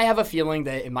I have a feeling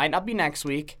that it might not be next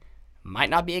week, might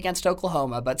not be against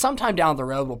Oklahoma, but sometime down the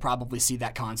road we'll probably see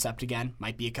that concept again.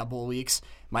 Might be a couple of weeks,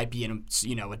 might be in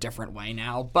a different way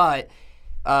now, but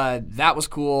that was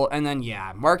cool. And then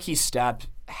Marquise Stepp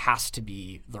has to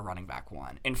be the running back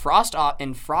one. In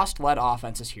Frost-led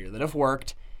offenses here that have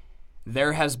worked,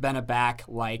 there has been a back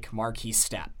like Marquise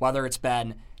Stepp, whether it's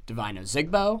been Divine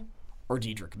Ozigbo or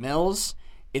Dedrick Mills.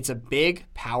 It's a big,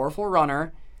 powerful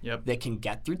runner that can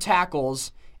get through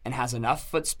tackles and has enough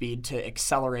foot speed to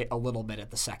accelerate a little bit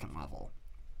at the second level.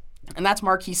 And that's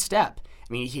Marquise Stepp.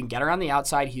 I mean, he can get around the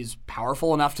outside. He's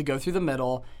powerful enough to go through the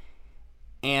middle.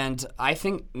 And I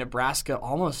think Nebraska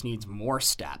almost needs more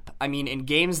Stepp. I mean, in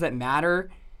games that matter,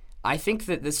 I think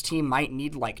that this team might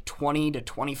need 20 to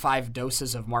 25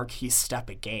 doses of Marquise Stepp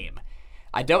a game.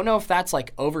 I don't know if that's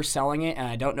overselling it, and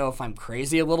I don't know if I'm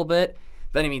crazy a little bit.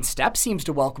 But, I mean, Stepp seems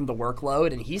to welcome the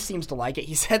workload, and he seems to like it.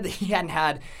 He said that he hadn't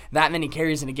had that many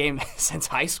carries in a game since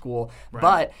high school,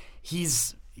 but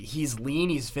he's lean,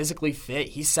 he's physically fit.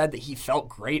 He said that he felt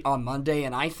great on Monday,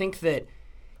 and I think that,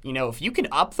 if you can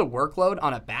up the workload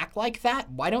on a back like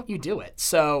that, why don't you do it?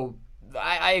 So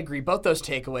I agree. Both those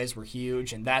takeaways were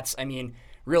huge, and that's,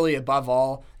 really above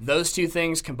all, those two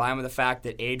things combined with the fact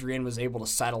that Adrian was able to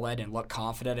settle it and look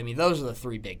confident. I mean, those are the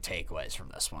three big takeaways from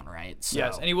this one, right? So.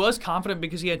 Yes, and he was confident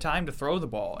because he had time to throw the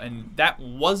ball, and that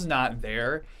was not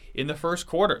there in the first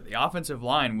quarter. The offensive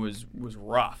line was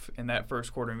rough in that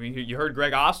first quarter. I mean, you heard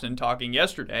Greg Austin talking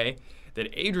yesterday that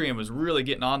Adrian was really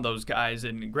getting on those guys,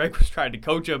 and Greg was trying to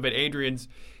coach him, but Adrian's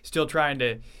still trying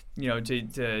to,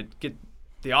 to get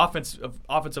the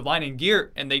offensive line in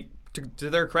gear, and they, to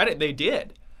their credit, they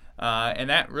did. And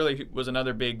that really was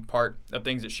another big part of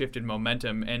things that shifted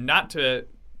momentum. And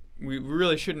we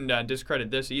really shouldn't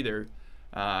discredit this either,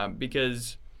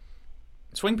 because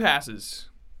swing passes,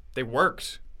 they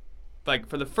worked.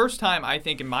 For the first time, I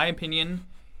think, in my opinion,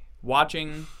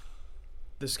 watching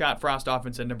the Scott Frost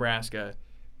offense in Nebraska,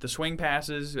 the swing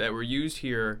passes that were used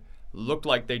here looked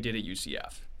like they did at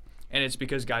UCF. And it's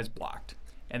because guys blocked.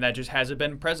 And that just hasn't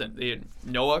been present.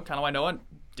 Conaway Noah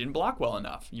didn't block well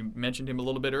enough. You mentioned him a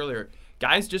little bit earlier.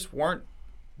 Guys just weren't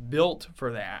built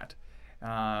for that.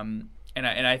 And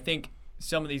I think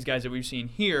some of these guys that we've seen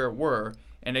here were.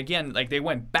 And again, they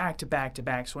went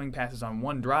back-to-back-to-back swing passes on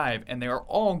one drive, and they were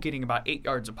all getting about 8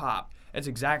 yards a pop. That's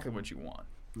exactly what you want.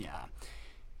 Yeah.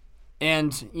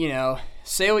 And,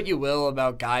 say what you will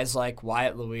about guys like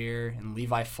Wyatt Luer and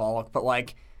Levi Falk,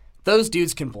 but, those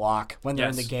dudes can block when they're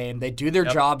in the game. They do their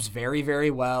jobs very,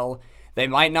 very well. They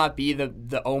might not be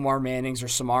the Omar Mannings or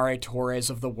Samari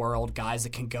Torres of the world, guys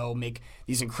that can go make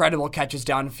these incredible catches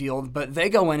downfield, but they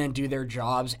go in and do their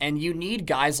jobs, and you need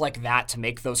guys like that to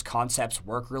make those concepts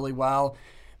work really well,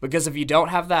 because if you don't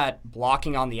have that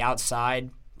blocking on the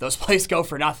outside, those plays go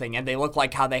for nothing, and they look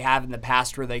like how they have in the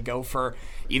past where they go for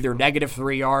either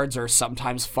 -3 yards or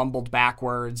sometimes fumbled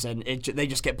backwards, and they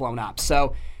just get blown up.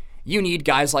 So you need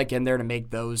guys in there to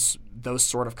make those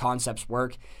sort of concepts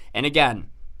work. And again,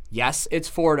 yes, it's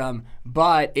Fordham,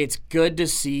 but it's good to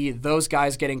see those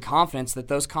guys getting confidence that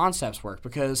those concepts work,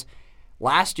 because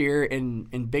last year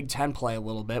in Big Ten play a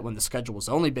little bit, when the schedule was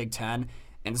only Big Ten,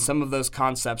 and some of those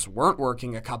concepts weren't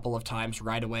working a couple of times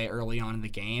right away early on in the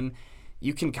game,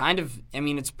 you can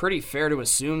it's pretty fair to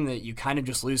assume that you kind of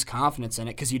just lose confidence in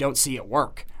it because you don't see it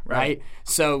work, right?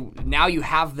 So now you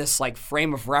have this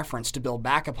frame of reference to build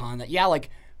back upon that,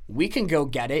 we can go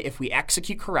get it. If we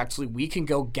execute correctly, we can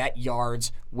go get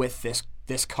yards with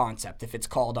this concept. If it's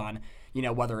called on,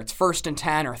 whether it's 1st and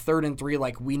 10 or 3rd and 3,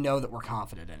 we know that we're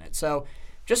confident in it. So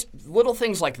just little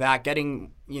things like that,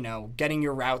 getting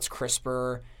your routes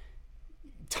crisper,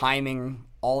 timing,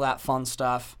 all that fun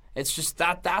stuff. It's just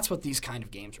that's what these kind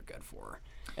of games are good for.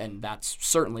 And that's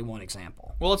certainly one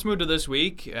example. Well, let's move to this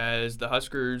week as the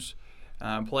Huskers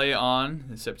play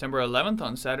on September 11th.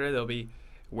 On Saturday, they'll be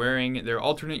wearing their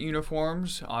alternate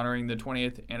uniforms, honoring the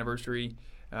 20th anniversary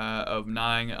of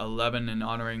 9/11 and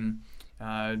honoring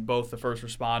both the first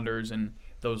responders and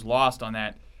those lost on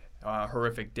that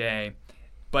horrific day.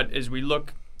 But as we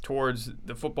look towards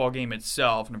the football game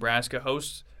itself, Nebraska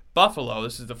hosts Buffalo.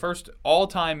 This is the first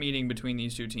all-time meeting between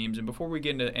these two teams. And before we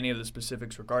get into any of the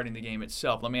specifics regarding the game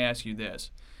itself, let me ask you this.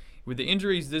 With the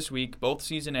injuries this week, both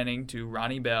season-ending to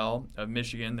Ronnie Bell of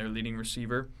Michigan, their leading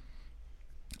receiver,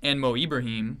 and Mo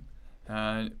Ibrahim,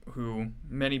 who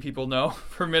many people know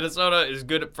for Minnesota is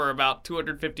good for about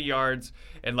 250 yards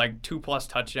and like 2+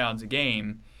 touchdowns a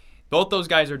game. Both those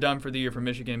guys are done for the year for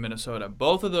Michigan and Minnesota.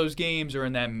 Both of those games are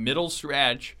in that middle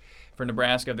stretch for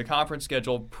Nebraska of the conference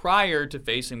schedule prior to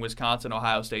facing Wisconsin,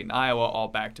 Ohio State, and Iowa all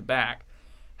back-to-back.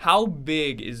 How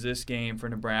big is this game for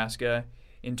Nebraska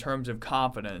in terms of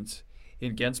confidence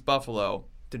against Buffalo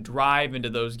to drive into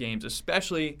those games,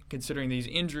 especially considering these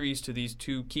injuries to these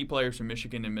two key players from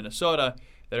Michigan and Minnesota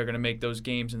that are going to make those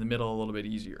games in the middle a little bit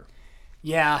easier?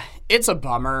 Yeah, it's a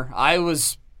bummer. I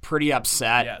was pretty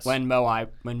upset when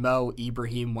Mo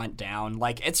Ibrahim went down.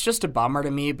 Like, it's just a bummer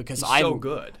to me because he's so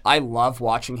good. I love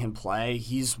watching him play.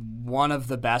 He's one of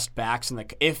the best backs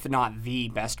if not the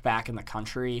best back in the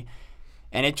country,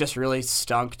 and it just really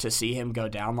stunk to see him go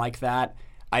down like that.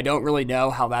 I don't really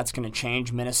know how that's going to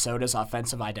change Minnesota's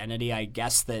offensive identity. I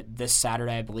guess that this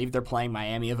Saturday, I believe they're playing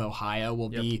Miami of Ohio, will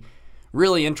be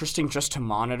really interesting just to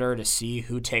monitor to see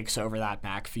who takes over that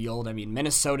backfield. I mean,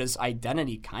 Minnesota's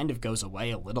identity kind of goes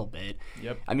away a little bit.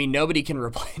 Yep. I mean, nobody can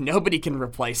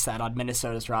replace that on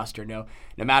Minnesota's roster. No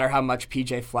matter how much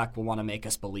PJ Fleck will want to make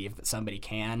us believe that somebody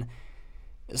can.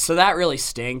 So that really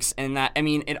stinks, and that, I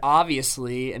mean, it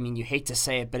obviously, I mean, you hate to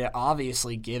say it, but it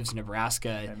obviously gives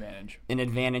Nebraska an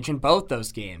advantage in both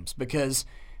those games because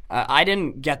I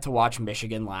didn't get to watch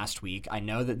Michigan last week. I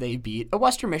know that they beat a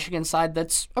Western Michigan side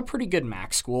that's a pretty good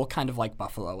MAC school, kind of like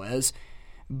Buffalo is,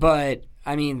 but,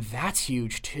 I mean, that's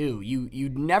huge too.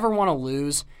 You'd never want to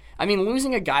lose. I mean,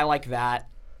 losing a guy like that,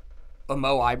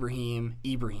 Mo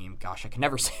Ibrahim, gosh, I can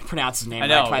never pronounce his name. I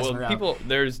know. Right Well, people,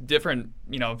 there's different,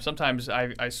 sometimes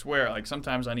I swear, like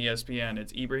sometimes on ESPN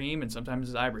it's Ibrahim and sometimes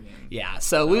it's Ibrahim. Yeah,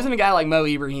 so losing a guy like Mo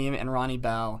Ibrahim and Ronnie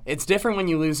Bell, it's different when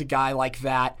you lose a guy like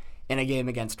that in a game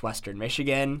against Western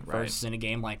Michigan versus in a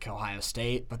game like Ohio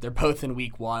State, but they're both in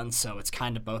week 1, so it's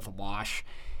kind of both a wash.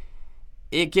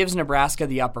 It gives Nebraska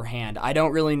the upper hand. I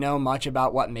don't really know much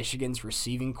about what Michigan's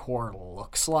receiving core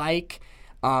looks like.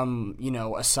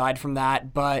 Aside from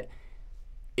that, but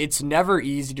it's never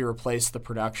easy to replace the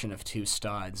production of two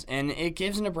studs, and it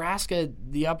gives Nebraska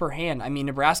the upper hand. I mean,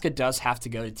 Nebraska does have to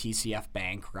go to TCF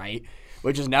Bank, right?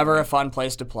 Which is never a fun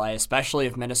place to play, especially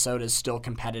if Minnesota is still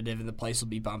competitive and the place will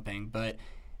be bumping. But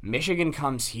Michigan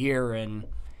comes here, and,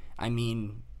 I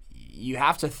mean, you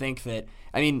have to think that,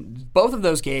 both of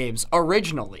those games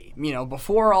originally,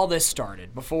 before all this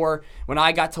started, before when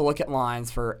I got to look at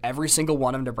lines for every single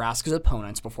one of Nebraska's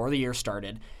opponents before the year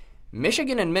started,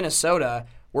 Michigan and Minnesota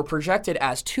were projected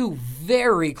as two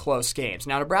very close games.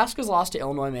 Now, Nebraska's loss to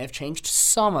Illinois may have changed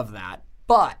some of that,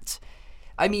 but,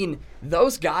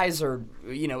 those guys are,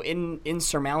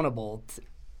 insurmountable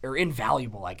or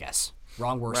invaluable, I guess.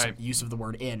 Wrong word, use of the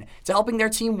word in, to helping their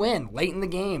team win late in the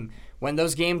game. When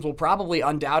those games will probably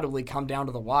undoubtedly come down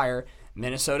to the wire,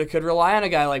 Minnesota could rely on a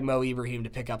guy like Mo Ibrahim to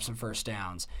pick up some first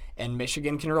downs. And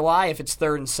Michigan can rely, if it's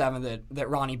 3rd and 7, that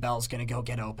Ronnie Bell's going to go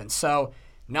get open. So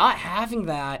not having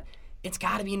that, it's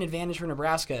got to be an advantage for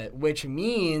Nebraska, which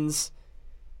means,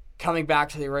 coming back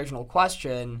to the original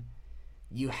question,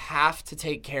 you have to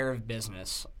take care of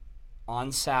business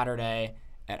on Saturday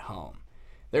at home.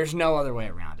 There's no other way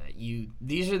around it.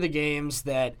 These are the games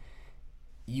that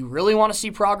you really want to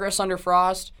see progress under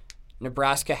Frost.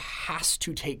 Nebraska has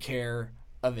to take care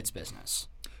of its business.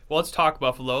 Well, let's talk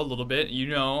Buffalo a little bit.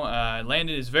 Landon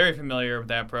is very familiar with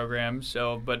that program,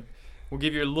 but we'll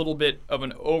give you a little bit of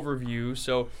an overview.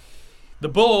 So the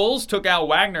Bulls took out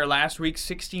Wagner last week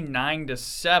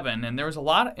 69-7, and there was a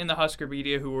lot in the Husker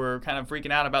media who were kind of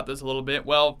freaking out about this a little bit.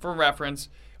 Well, for reference,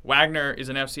 Wagner is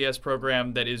an FCS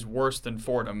program that is worse than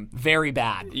Fordham. Very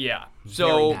bad. Yeah.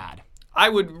 Very bad. I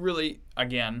would really,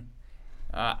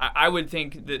 I would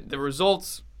think that the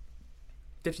results,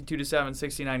 52-7,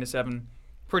 69-7,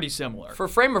 pretty similar. For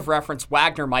frame of reference,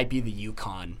 Wagner might be the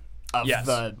UConn of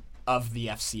the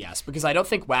FCS, because I don't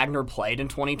think Wagner played in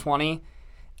 2020,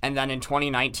 and then in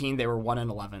 2019 they were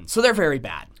 1-11. So they're very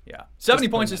bad. Yeah, 70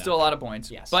 points is still a lot of points.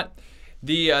 Yes, but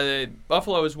the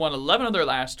Buffalo has won 11 of their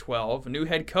last 12. A new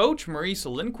head coach, Maurice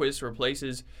Lindquist,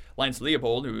 replaces Lance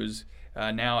Leopold, who is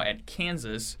now at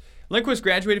Kansas. Lindquist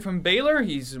graduated from Baylor.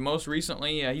 He's most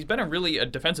recently, he's been a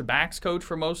defensive backs coach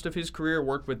for most of his career,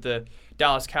 worked with the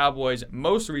Dallas Cowboys.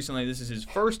 Most recently, this is his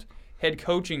first head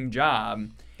coaching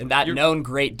job. And that known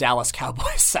great Dallas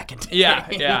Cowboys secondary.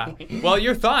 Yeah. Well,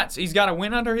 your thoughts. He's got a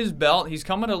win under his belt. He's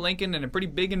coming to Lincoln in a pretty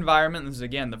big environment. This is,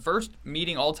 again, the first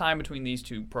meeting all time between these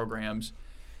two programs.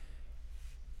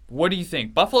 What do you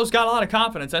think? Buffalo's got a lot of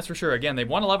confidence, that's for sure. Again, they've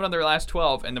won 11 of their last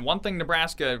 12, and the one thing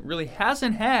Nebraska really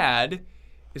hasn't had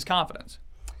is confidence.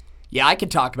 Yeah, I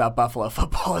could talk about Buffalo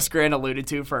football, as Grant alluded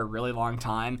to, for a really long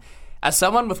time. As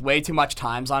someone with way too much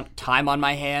time on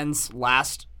my hands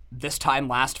last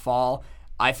fall,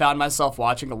 I found myself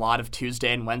watching a lot of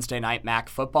Tuesday and Wednesday night MAC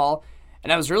football,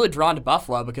 and I was really drawn to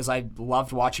Buffalo because I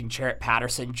loved watching Jarrett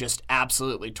Patterson just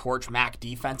absolutely torch MAC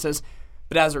defenses.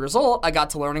 But as a result, I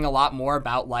got to learning a lot more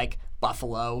about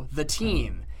Buffalo, the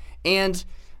team. And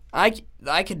I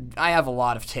have a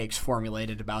lot of takes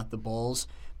formulated about the Bulls,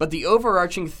 but the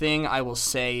overarching thing I will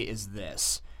say is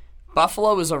this.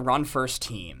 Buffalo is a run-first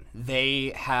team.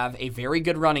 They have a very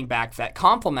good running back that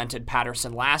complemented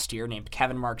Patterson last year, named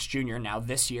Kevin Marks Jr. Now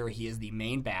this year he is the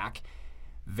main back.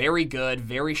 Very good,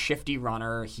 very shifty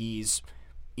runner. He's,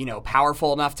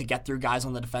 powerful enough to get through guys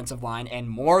on the defensive line and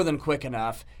more than quick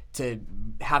enough to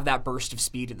have that burst of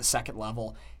speed at the second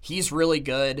level. He's really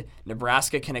good.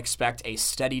 Nebraska can expect a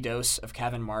steady dose of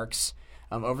Kevin Marks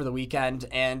over the weekend.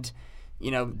 And,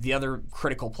 the other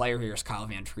critical player here is Kyle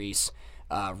Van Treese.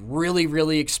 Really,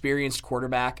 really experienced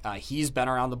quarterback. He's been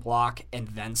around the block and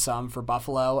then some for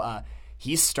Buffalo.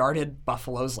 He's started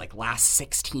Buffalo's last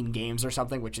 16 games or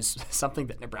something, which is something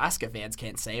that Nebraska fans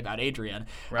can't say about Adrian.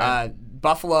 Right.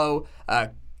 Buffalo,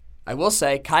 I will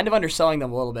say, kind of underselling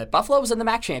them a little bit. Buffalo was in the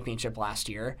MAC championship last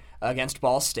year against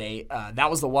Ball State. That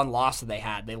was the one loss that they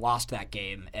had. They lost that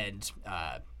game, and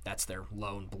that's their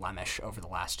lone blemish over the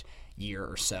last year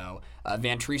or so.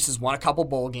 Van Treese has won a couple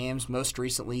bowl games, most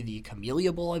recently the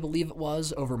Camellia Bowl, I believe it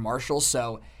was, over Marshall.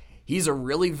 So he's a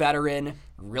really veteran,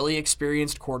 really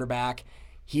experienced quarterback.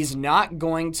 He's not a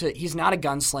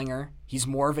gunslinger. He's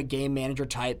more of a game manager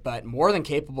type, but more than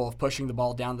capable of pushing the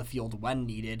ball down the field when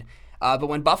needed. But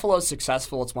when Buffalo's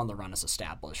successful, it's when the run is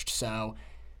established. So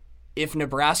if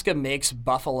Nebraska makes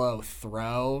Buffalo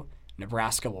throw,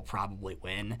 Nebraska will probably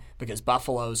win because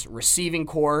Buffalo's receiving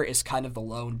core is kind of the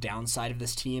lone downside of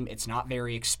this team. It's not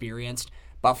very experienced.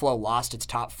 Buffalo lost its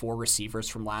top 4 receivers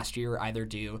from last year, either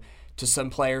due to some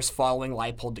players following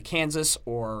Leipold to Kansas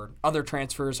or other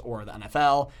transfers or the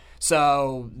NFL.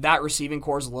 So that receiving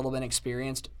core is a little bit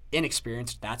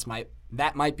inexperienced.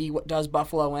 That might be what does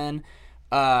Buffalo in.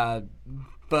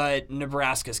 But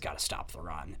Nebraska's got to stop the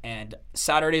run. And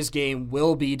Saturday's game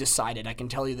will be decided. I can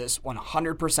tell you this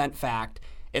 100% fact.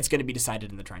 It's going to be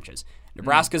decided in the trenches.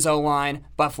 Nebraska's O-line,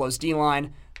 Buffalo's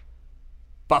D-line,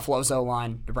 Buffalo's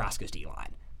O-line, Nebraska's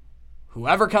D-line.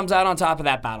 Whoever comes out on top of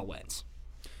that battle wins.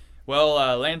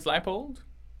 Well, Lance Leipold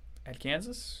at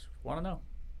Kansas, 1-0.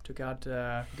 Took out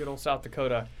good old South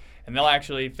Dakota. And they'll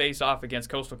actually face off against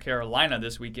Coastal Carolina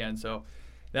this weekend. So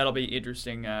that'll be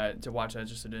interesting to watch. That's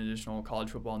just an additional college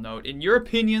football note. In your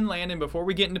opinion, Landon, before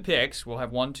we get into picks, we'll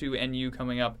have 1-2 NU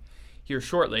coming up here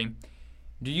shortly.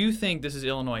 Do you think this is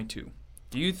Illinois 2?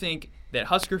 Do you think that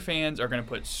Husker fans are going to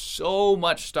put so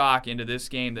much stock into this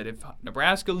game that if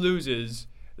Nebraska loses,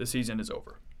 the season is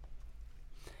over?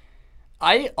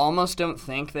 I almost don't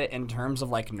think that in terms of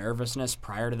nervousness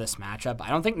prior to this matchup, I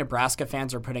don't think Nebraska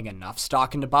fans are putting enough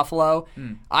stock into Buffalo.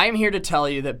 I am here to tell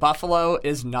you that Buffalo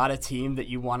is not a team that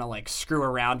you want to screw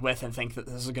around with and think that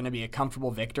this is going to be a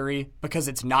comfortable victory, because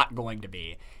it's not going to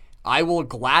be. I will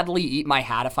gladly eat my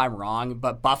hat if I'm wrong,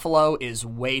 but Buffalo is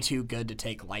way too good to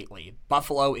take lightly.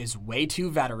 Buffalo is way too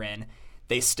veteran.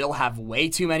 They still have way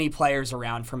too many players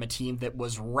around from a team that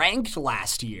was ranked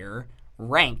last year.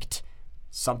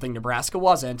 Something Nebraska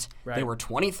wasn't. Right. They were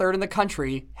 23rd in the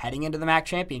country heading into the MAC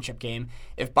championship game.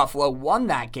 If Buffalo won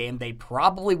that game, they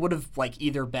probably would have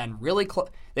either been really close.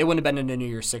 They wouldn't have been in a New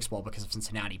Year's Six Bowl because of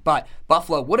Cincinnati, but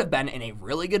Buffalo would have been in a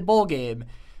really good bowl game.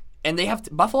 And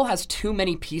Buffalo has too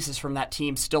many pieces from that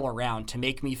team still around to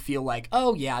make me feel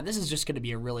oh yeah, this is just going to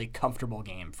be a really comfortable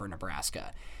game for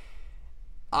Nebraska.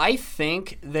 I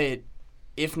think that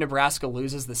if Nebraska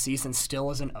loses, the season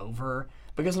still isn't over,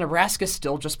 because Nebraska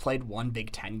still just played one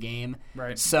Big Ten game.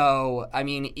 Right. So,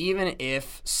 even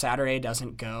if Saturday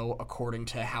doesn't go according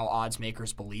to how odds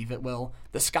makers believe it will,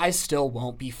 the sky still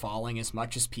won't be falling as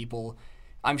much as people,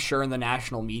 I'm sure, in the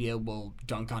national media will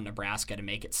dunk on Nebraska to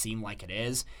make it seem like it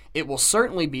is. It will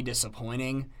certainly be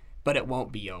disappointing, but it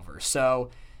won't be over. So,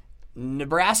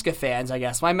 Nebraska fans, I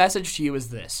guess, my message to you is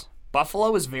this.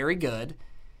 Buffalo is very good.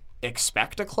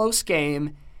 Expect a close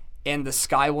game, and the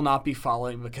sky will not be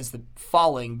falling because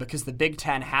the Big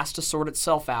Ten has to sort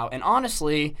itself out. And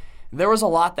honestly, there was a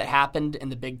lot that happened in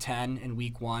the Big Ten in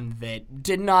Week 1 that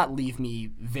did not leave me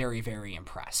very, very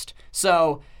impressed.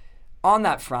 So on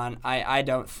that front, I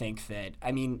don't think that,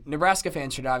 I mean, Nebraska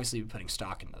fans should obviously be putting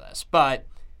stock into this, but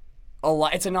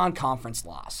it's a non-conference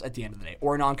loss at the end of the day,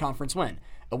 or a non-conference win.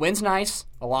 A win's nice,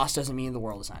 a loss doesn't mean the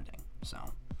world is ending. So,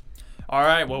 all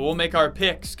right, well, we'll make our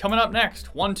picks. Coming up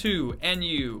next, 1-2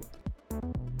 NU.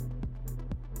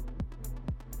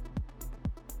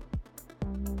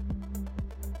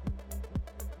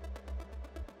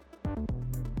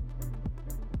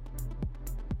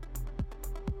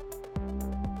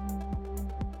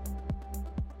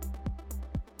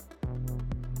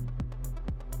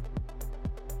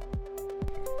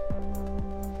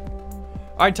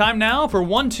 All right, time now for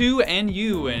 1-2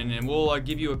 NU, and we'll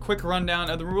give you a quick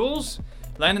rundown of the rules.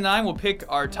 Landon and I will pick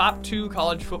our top 2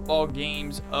 college football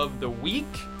games of the week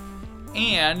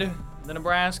and the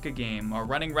Nebraska game. Our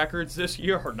running records this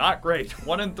year are not great,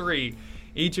 1-3.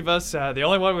 Each of us, the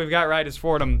only one we've got right is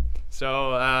Fordham.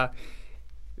 So, I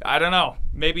don't know.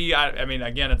 Maybe, I mean,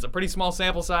 again, it's a pretty small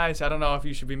sample size. I don't know if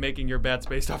you should be making your bets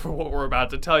based off of what we're about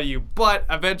to tell you, but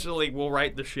eventually we'll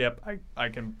right the ship. I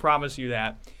can promise you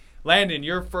that. Landon,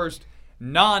 your first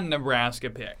non-Nebraska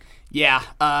pick. Yeah,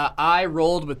 I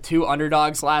rolled with 2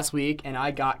 underdogs last week, and I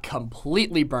got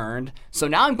completely burned. So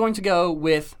now I'm going to go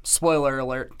with, spoiler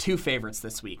alert, 2 favorites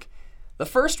this week. The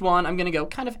first one, I'm going to go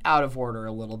kind of out of order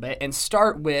a little bit and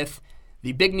start with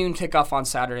the big noon kickoff on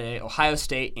Saturday, Ohio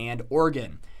State and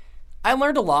Oregon. I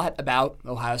learned a lot about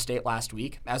Ohio State last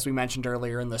week. As we mentioned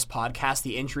earlier in this podcast,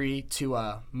 the injury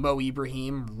to Mo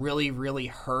Ibrahim really, really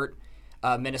hurt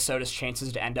Minnesota's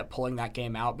chances to end up pulling that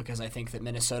game out, because I think that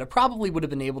Minnesota probably would have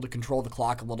been able to control the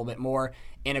clock a little bit more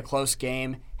in a close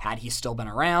game had he still been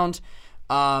around.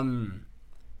 But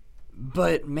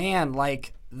man,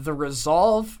 like the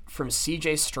resolve from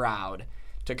CJ Stroud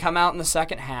to come out in the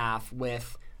second half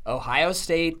with Ohio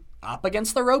State up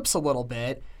against the ropes a little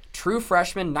bit, true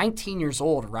freshman, 19 years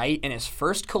old, right, in his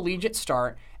first collegiate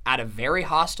start at a very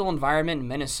hostile environment in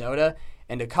Minnesota,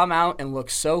 and to come out and look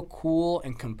so cool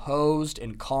and composed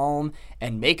and calm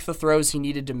and make the throws he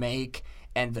needed to make,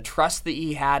 and the trust that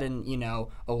he had in,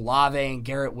 Olave and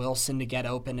Garrett Wilson to get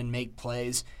open and make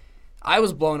plays, I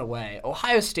was blown away.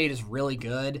 Ohio State is really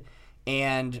good,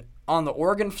 and on the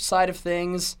Oregon side of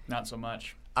things, not so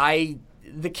much.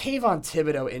 The Kayvon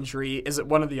Thibodeau injury is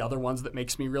one of the other ones that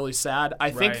makes me really sad. I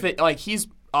think that he's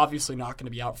obviously not going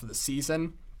to be out for the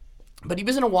season, but he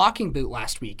was in a walking boot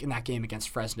last week in that game against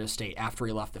Fresno State after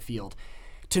he left the field.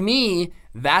 To me,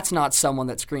 that's not someone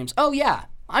that screams, oh yeah,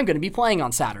 I'm going to be playing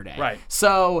on Saturday. Right.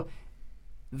 So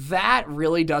that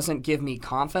really doesn't give me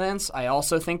confidence. I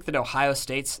also think that Ohio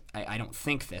State's, I don't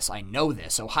think this, I know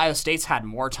this, Ohio State's had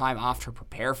more time off to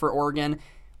prepare for Oregon.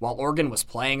 While Oregon was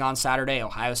playing on Saturday,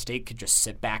 Ohio State could just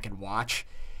sit back and watch.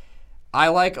 I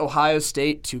like Ohio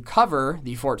State to cover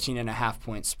the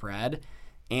 14.5-point spread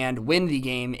and win the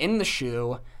game in the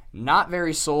shoe. Not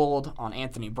very sold on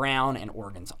Anthony Brown and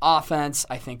Oregon's offense.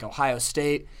 I think Ohio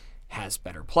State has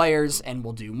better players and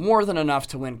will do more than enough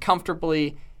to win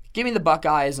comfortably. Give me the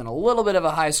Buckeyes and a little bit of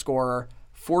a high scorer,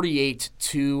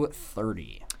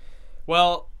 48-30.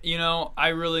 Well, I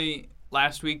really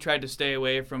last week tried to stay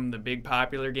away from the big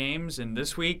popular games, and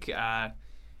this week, I'm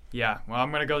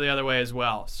going to go the other way as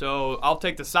well. So I'll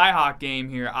take the Cyhawk game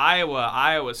here.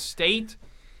 Iowa State.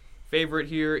 Favorite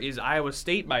here is Iowa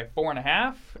State by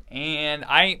 4.5, and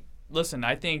I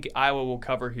think Iowa will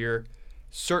cover here.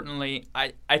 Certainly,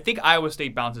 I think Iowa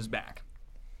State bounces back.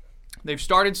 They've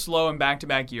started slow in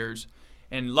back-to-back years,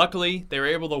 and luckily they were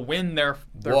able to win their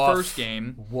first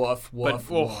game. Woof.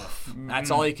 That's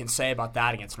all you can say about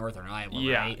that against Northern Iowa,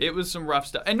 yeah, right? It was some rough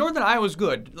stuff. And Northern Iowa's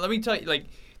good. Let me tell you,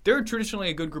 they're traditionally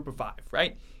a good group of 5,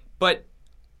 right? But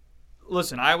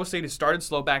listen, Iowa State has started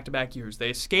slow back-to-back years. They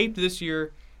escaped this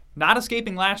year. Not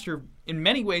escaping last year, in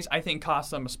many ways, I think cost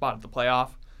them a spot at the playoff,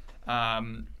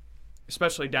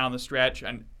 especially down the stretch.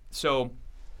 And so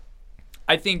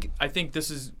I think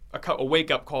this is a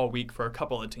wake-up call week for a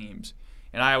couple of teams,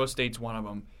 and Iowa State's one of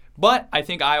them. But I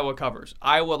think Iowa covers.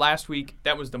 Iowa last week,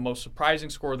 that was the most surprising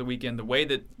score of the weekend, the way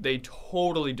that they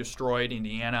totally destroyed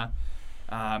Indiana.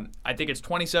 I think it's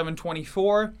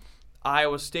 27-24.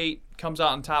 Iowa State comes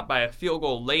out on top by a field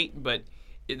goal late, but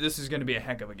this is going to be a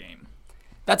heck of a game.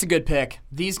 That's a good pick.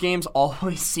 These games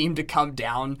always seem to come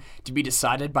down to be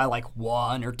decided by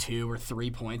 1 or 2 or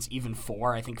 3 points, even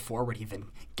 4. I think 4 would even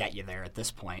get you there at this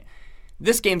point.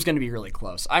 This game's going to be really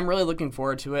close. I'm really looking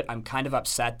forward to it. I'm kind of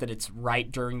upset that it's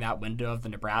right during that window of the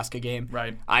Nebraska game.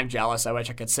 Right. I'm jealous. I wish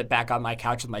I could sit back on my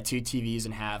couch with my 2 TVs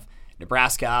and have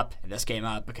Nebraska up and this game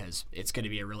up because it's going to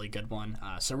be a really good one.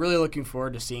 So really looking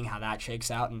forward to seeing how that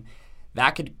shakes out, and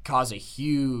that could cause a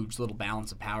huge little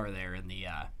balance of power there in the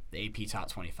AP Top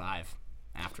 25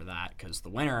 after that, because the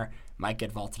winner might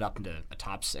get vaulted up into a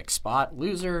top 6 spot.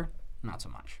 Loser, not so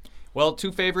much. Well,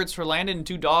 2 favorites for Landon and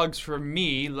 2 dogs for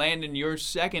me. Landon, your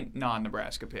second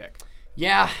non-Nebraska pick.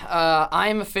 Yeah,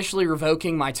 I'm officially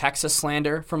revoking my Texas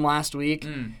slander from last week.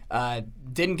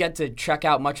 Didn't get to check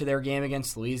out much of their game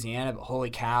against Louisiana, but holy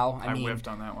cow. I mean, whiffed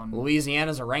on that one.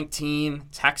 Louisiana's a ranked team.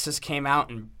 Texas came out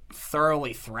and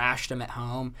thoroughly thrashed them at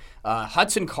home.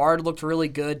 Hudson Card looked really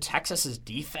good. Texas's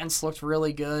defense looked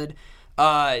really good.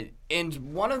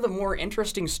 And one of the more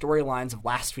interesting storylines of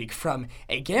last week from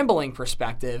a gambling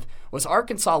perspective was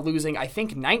Arkansas losing, I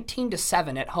think,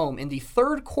 19-7 at home in the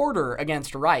third quarter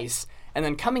against Rice, and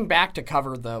then coming back to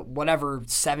cover the whatever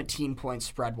 17-point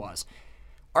spread was.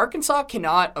 Arkansas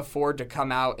cannot afford to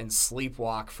come out and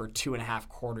sleepwalk for 2.5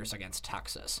 quarters against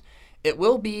Texas. It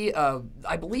will be,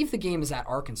 I believe the game is at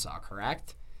Arkansas,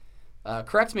 correct?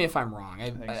 Correct me if I'm wrong.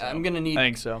 I'm going to need. I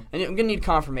think so. I'm going to need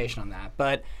confirmation on that.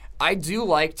 But I do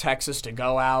like Texas to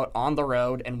go out on the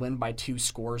road and win by 2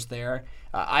 scores there.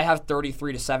 I have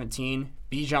 33-17.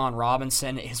 Bijan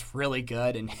Robinson is really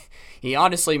good, and he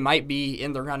honestly might be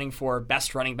in the running for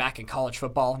best running back in college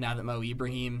football now that Mo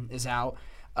Ibrahim is out.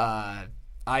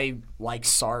 I like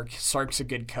Sark. Sark's a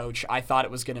good coach. I thought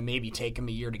it was going to maybe take him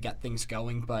a year to get things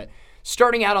going, but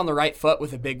starting out on the right foot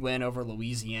with a big win over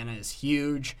Louisiana is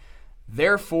huge.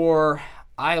 Therefore,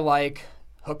 I like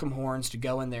Hook 'em Horns to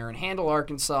go in there and handle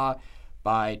Arkansas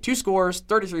by 2 scores,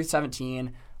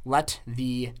 33-17. Let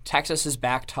the Texas's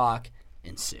back talk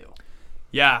ensue.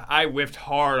 Yeah, I whiffed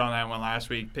hard on that one last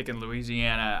week, picking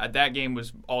Louisiana. That game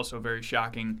was also very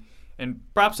shocking. And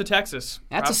props to Texas.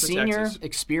 That's props a senior,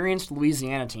 experienced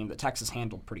Louisiana team that Texas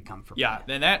handled pretty comfortably. Yeah,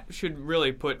 and that should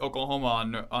really put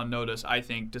Oklahoma on notice, I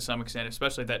think, to some extent,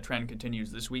 especially if that trend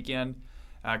continues this weekend,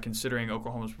 considering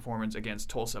Oklahoma's performance against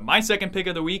Tulsa. My second pick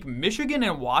of the week, Michigan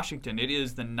and Washington. It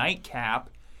is the nightcap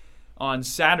on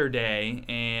Saturday,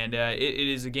 and it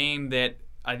is a game that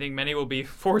I think many will be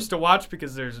forced to watch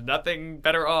because there's nothing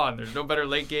better on. There's no better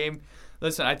late game.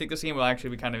 Listen, I think this game will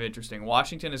actually be kind of interesting.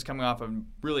 Washington is coming off a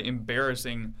really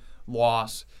embarrassing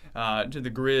loss to the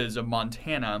Grizz of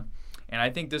Montana, and I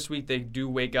think this week they do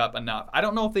wake up enough. I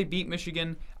don't know if they beat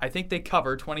Michigan. I think they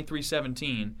cover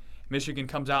 23-17. Michigan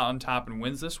comes out on top and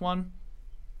wins this one.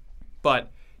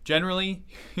 But generally,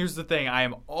 here's the thing. I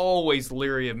am always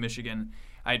leery of Michigan.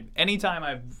 Anytime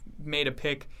I've made a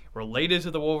pick related to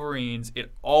the Wolverines,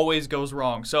 it always goes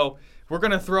wrong. So we're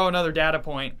going to throw another data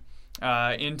point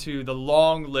into the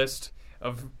long list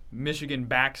of Michigan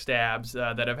backstabs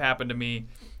that have happened to me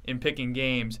in picking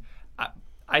games.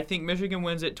 I think Michigan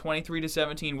wins it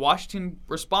 23-17. Washington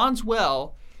responds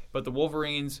well, but the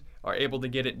Wolverines are able to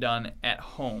get it done at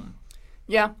home.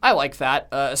 Yeah, I like that,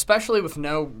 especially with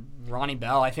no Ronnie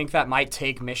Bell. I think that might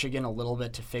take Michigan a little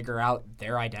bit to figure out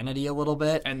their identity a little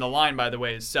bit. And the line, by the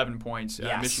way, is 7 points.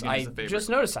 Yes, Michigan is the favorite. I just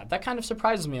noticed that. That kind of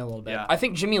surprises me a little bit. Yeah. I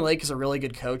think Jimmy Lake is a really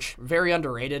good coach, very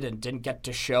underrated, and didn't get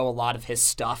to show a lot of his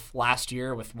stuff last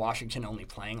year with Washington only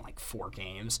playing like 4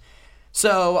 games.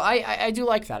 So I do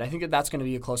like that. I think that's going to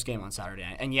be a close game on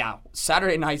Saturday. And yeah,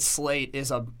 Saturday night slate is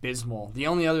abysmal. The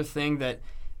only other thing that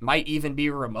might even be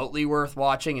remotely worth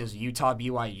watching is Utah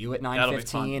BYU at 9:15. That'll be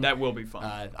fun. That will be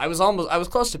fun. I was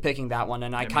close to picking that one,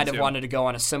 and I kind of wanted to go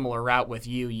on a similar route with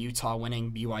you, Utah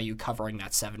winning, BYU covering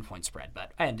that 7-point spread,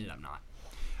 but I ended up not.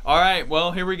 All right,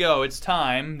 well, here we go. It's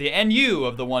time. The NU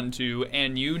of the 1-2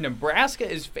 NU.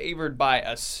 Nebraska is favored by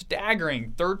a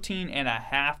staggering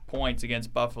 13.5 points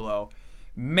against Buffalo.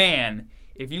 Man,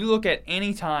 if you look at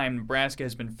any time Nebraska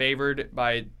has been favored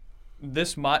by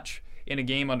this much in a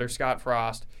game under Scott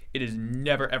Frost, it has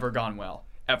never, ever gone well.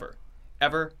 Ever.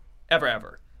 Ever, ever,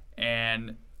 ever.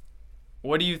 And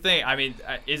what do you think? I mean,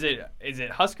 is it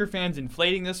Husker fans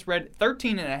inflating this spread?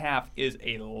 13.5 is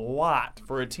a lot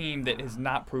for a team that has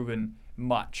not proven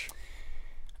much.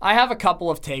 I have a couple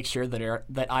of takes here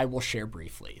that I will share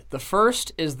briefly. The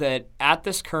first is that at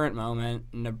this current moment,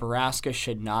 Nebraska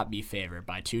should not be favored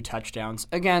by 2 touchdowns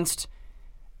against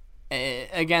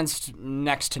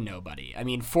next to nobody. I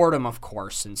mean, Fordham, of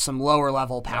course, and some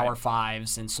lower-level Power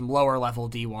 5s and some lower-level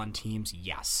D1 teams,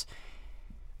 yes.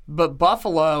 But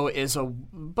Buffalo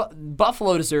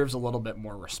deserves a little bit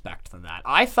more respect than that.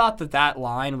 I thought that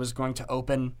line was going to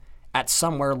open at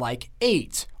somewhere like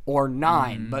 8 or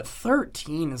 9, but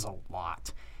 13 is a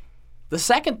lot. The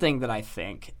second thing that I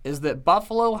think is that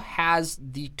Buffalo has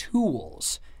the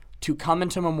tools to come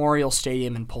into Memorial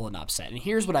Stadium and pull an upset. And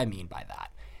here's what I mean by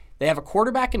that. They have a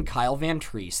quarterback in Kyle Van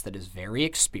Treese that is very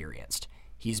experienced.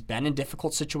 He's been in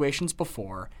difficult situations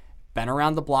before, been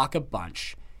around the block a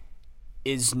bunch,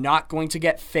 is not going to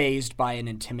get fazed by an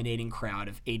intimidating crowd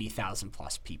of 80,000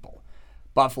 plus people.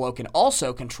 Buffalo can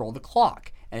also control the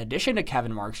clock. In addition to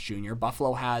Kevin Marks Jr.,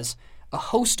 Buffalo has a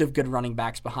host of good running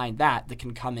backs behind that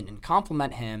can come in and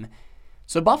complement him.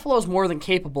 So Buffalo's more than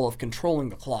capable of controlling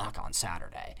the clock on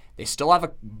Saturday. They still have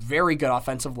a very good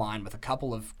offensive line with a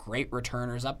couple of great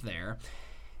returners up there.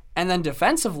 And then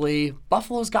defensively,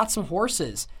 Buffalo's got some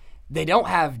horses. They don't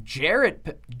have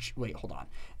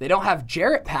They don't have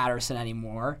Jarrett Patterson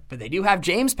anymore, but they do have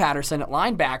James Patterson at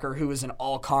linebacker, who is an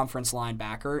all-conference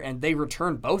linebacker, and they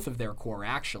returned both of their core,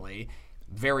 actually.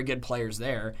 Very good players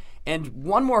there. And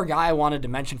one more guy I wanted to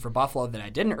mention for Buffalo that I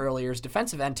didn't earlier is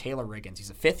defensive end Taylor Riggins. He's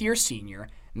a fifth-year senior,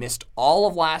 missed all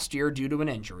of last year due to an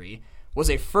injury, was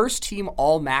a first-team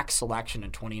All-MAC selection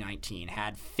in 2019,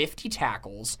 had 50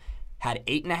 tackles, had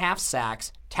 8.5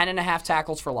 sacks, 10.5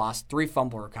 tackles for loss, 3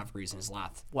 fumble recoveries in his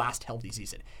last healthy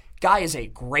season. Guy is a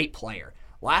great player.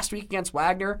 Last week against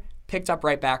Wagner, picked up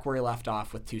right back where he left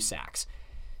off with 2 sacks.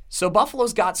 So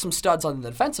Buffalo's got some studs on the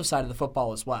defensive side of the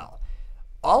football as well.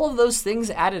 All of those things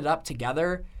added up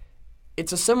together,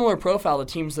 it's a similar profile to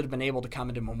teams that have been able to come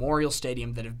into Memorial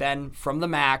Stadium that have been from the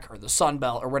MAC or the Sun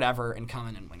Belt or whatever and come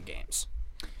in and win games.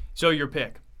 So your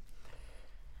pick?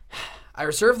 I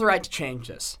reserve the right to change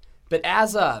this, but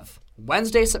as of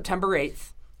Wednesday, September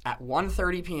 8th at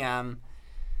 1:30 p.m.,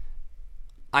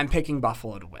 I'm picking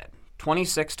Buffalo to win,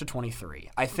 26-23.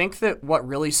 I think that what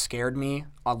really scared me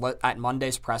at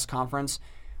Monday's press conference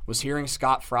was hearing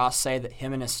Scott Frost say that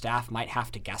him and his staff might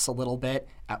have to guess a little bit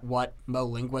at what Mo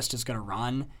Linguist is going to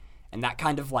run, and that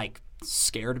kind of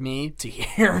scared me to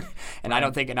hear, and I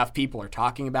don't think enough people are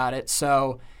talking about it.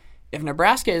 So if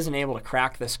Nebraska isn't able to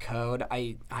crack this code,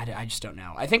 I just don't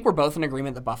know. I think we're both in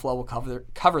agreement that Buffalo will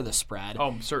cover the spread.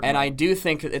 Oh, certainly. And I do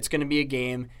think that it's going to be a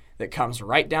game that comes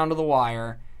right down to the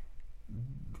wire.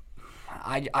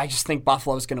 I just think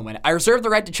Buffalo's going to win it. I reserve the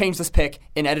right to change this pick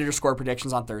in editor score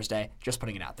predictions on Thursday. Just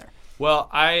putting it out there. Well,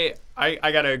 I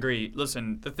got to agree.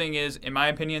 Listen, the thing is, in my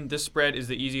opinion, this spread is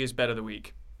the easiest bet of the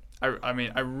week. I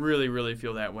mean, I really, really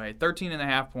feel that way.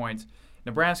 13.5 points.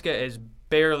 Nebraska has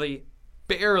barely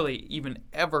even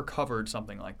ever covered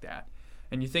something like that.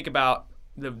 And you think about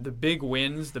the big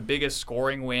wins, the biggest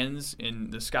scoring wins in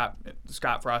the Scott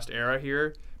Frost era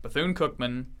here.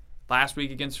 Bethune-Cookman last week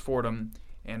against Fordham,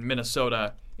 and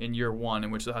Minnesota in year 1,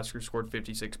 in which the Huskers scored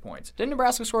 56 points. Didn't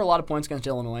Nebraska score a lot of points against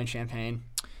Illinois and Champaign,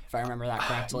 if I remember that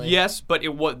correctly? Yes, but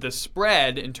the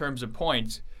spread in terms of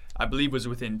points, I believe, was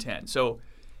within 10. So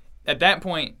at that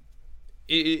point,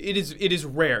 it is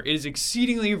rare. It is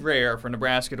exceedingly rare for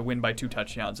Nebraska to win by 2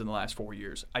 touchdowns in the last 4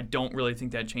 years. I don't really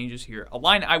think that changes here. A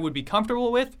line I would be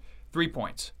comfortable with, 3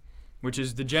 points, which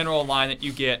is the general line that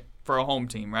you get for a home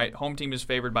team, right? Home team is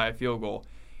favored by a field goal.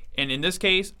 And in this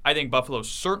case, I think Buffalo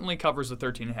certainly covers the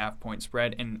 13.5 point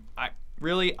spread. And I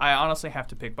honestly have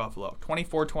to pick Buffalo.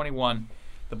 24-21,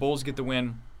 the Bulls get the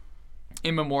win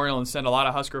in Memorial and send a lot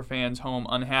of Husker fans home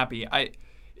unhappy.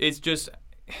 It's just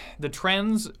the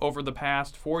trends over the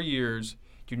past 4 years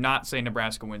do not say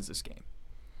Nebraska wins this game.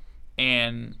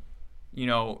 And,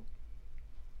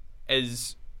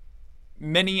 as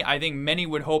I think many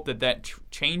would hope that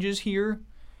changes here.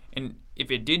 And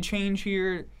if it did change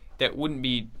here, that wouldn't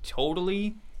be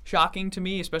totally shocking to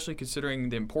me, especially considering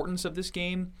the importance of this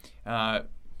game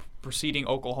preceding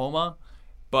Oklahoma.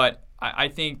 But I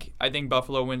think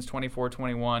Buffalo wins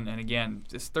 24-21, and again,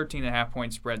 this 13.5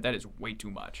 point spread, that is way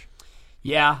too much.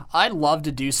 Yeah, I'd love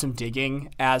to do some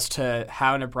digging as to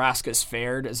how Nebraska's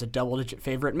fared as a double-digit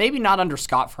favorite. Maybe not under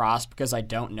Scott Frost, because I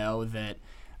don't know that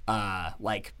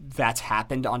that's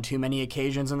happened on too many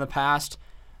occasions in the past.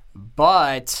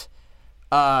 But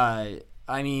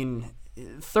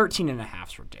 13.5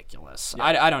 is ridiculous. Yeah.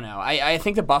 I don't know. I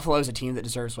think that Buffalo is a team that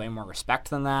deserves way more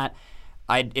respect than that.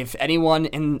 If anyone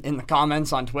in the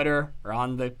comments on Twitter or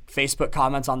on the Facebook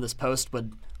comments on this post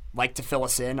would like to fill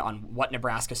us in on what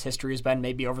Nebraska's history has been,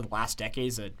 maybe over the last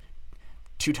decades, a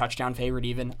 2-touchdown favorite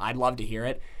even, I'd love to hear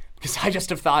it. Because I just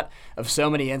have thought of so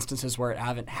many instances where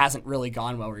it hasn't really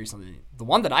gone well recently. The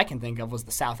one that I can think of was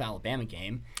the South Alabama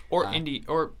game. Or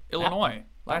Illinois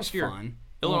last year. Fun.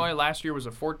 Illinois last year was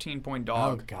a 14-point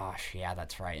dog. Oh, gosh. Yeah,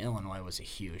 that's right. Illinois was a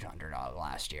huge underdog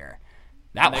last year.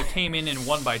 They came in and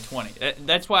won by 20.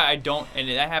 That's why I don't – and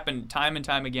that happened time and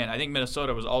time again. I think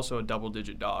Minnesota was also a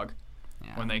double-digit dog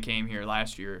when they came here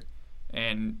last year.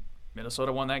 And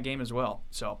Minnesota won that game as well.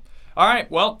 So, all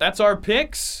right. Well, that's our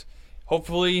picks.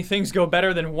 Hopefully things go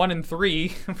better than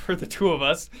 1-3 for the two of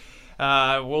us.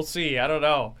 We'll see. I don't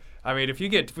know. I mean, if we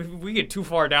get too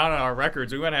far down on our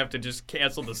records, we might have to just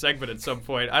cancel the segment at some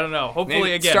point. I don't know. Hopefully,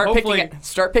 maybe again,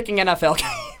 start picking NFL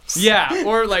games. Yeah,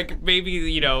 or like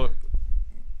maybe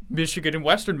Michigan and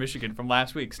Western Michigan from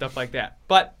last week, stuff like that.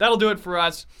 But that'll do it for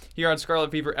us here on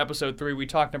Scarlet Fever Episode 3. We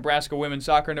talk Nebraska women's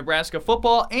soccer, Nebraska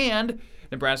football, and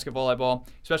Nebraska volleyball.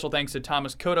 Special thanks to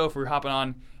Thomas Cotto for hopping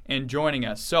on and joining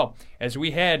us. So, as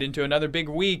we head into another big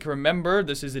week, remember,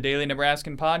 this is the Daily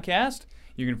Nebraskan Podcast.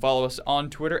 You can follow us on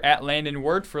Twitter at Landon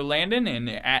Wirt for Landon and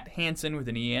at Hansen with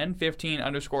an EN,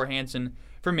 15_Hansen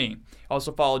for me.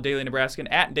 Also follow Daily Nebraskan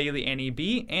at Daily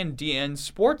NEB and DN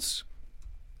Sports.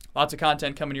 Lots of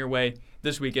content coming your way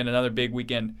this weekend, another big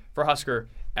weekend for Husker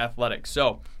athletics.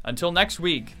 So, until next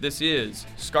week, this is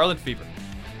Scarlet Fever.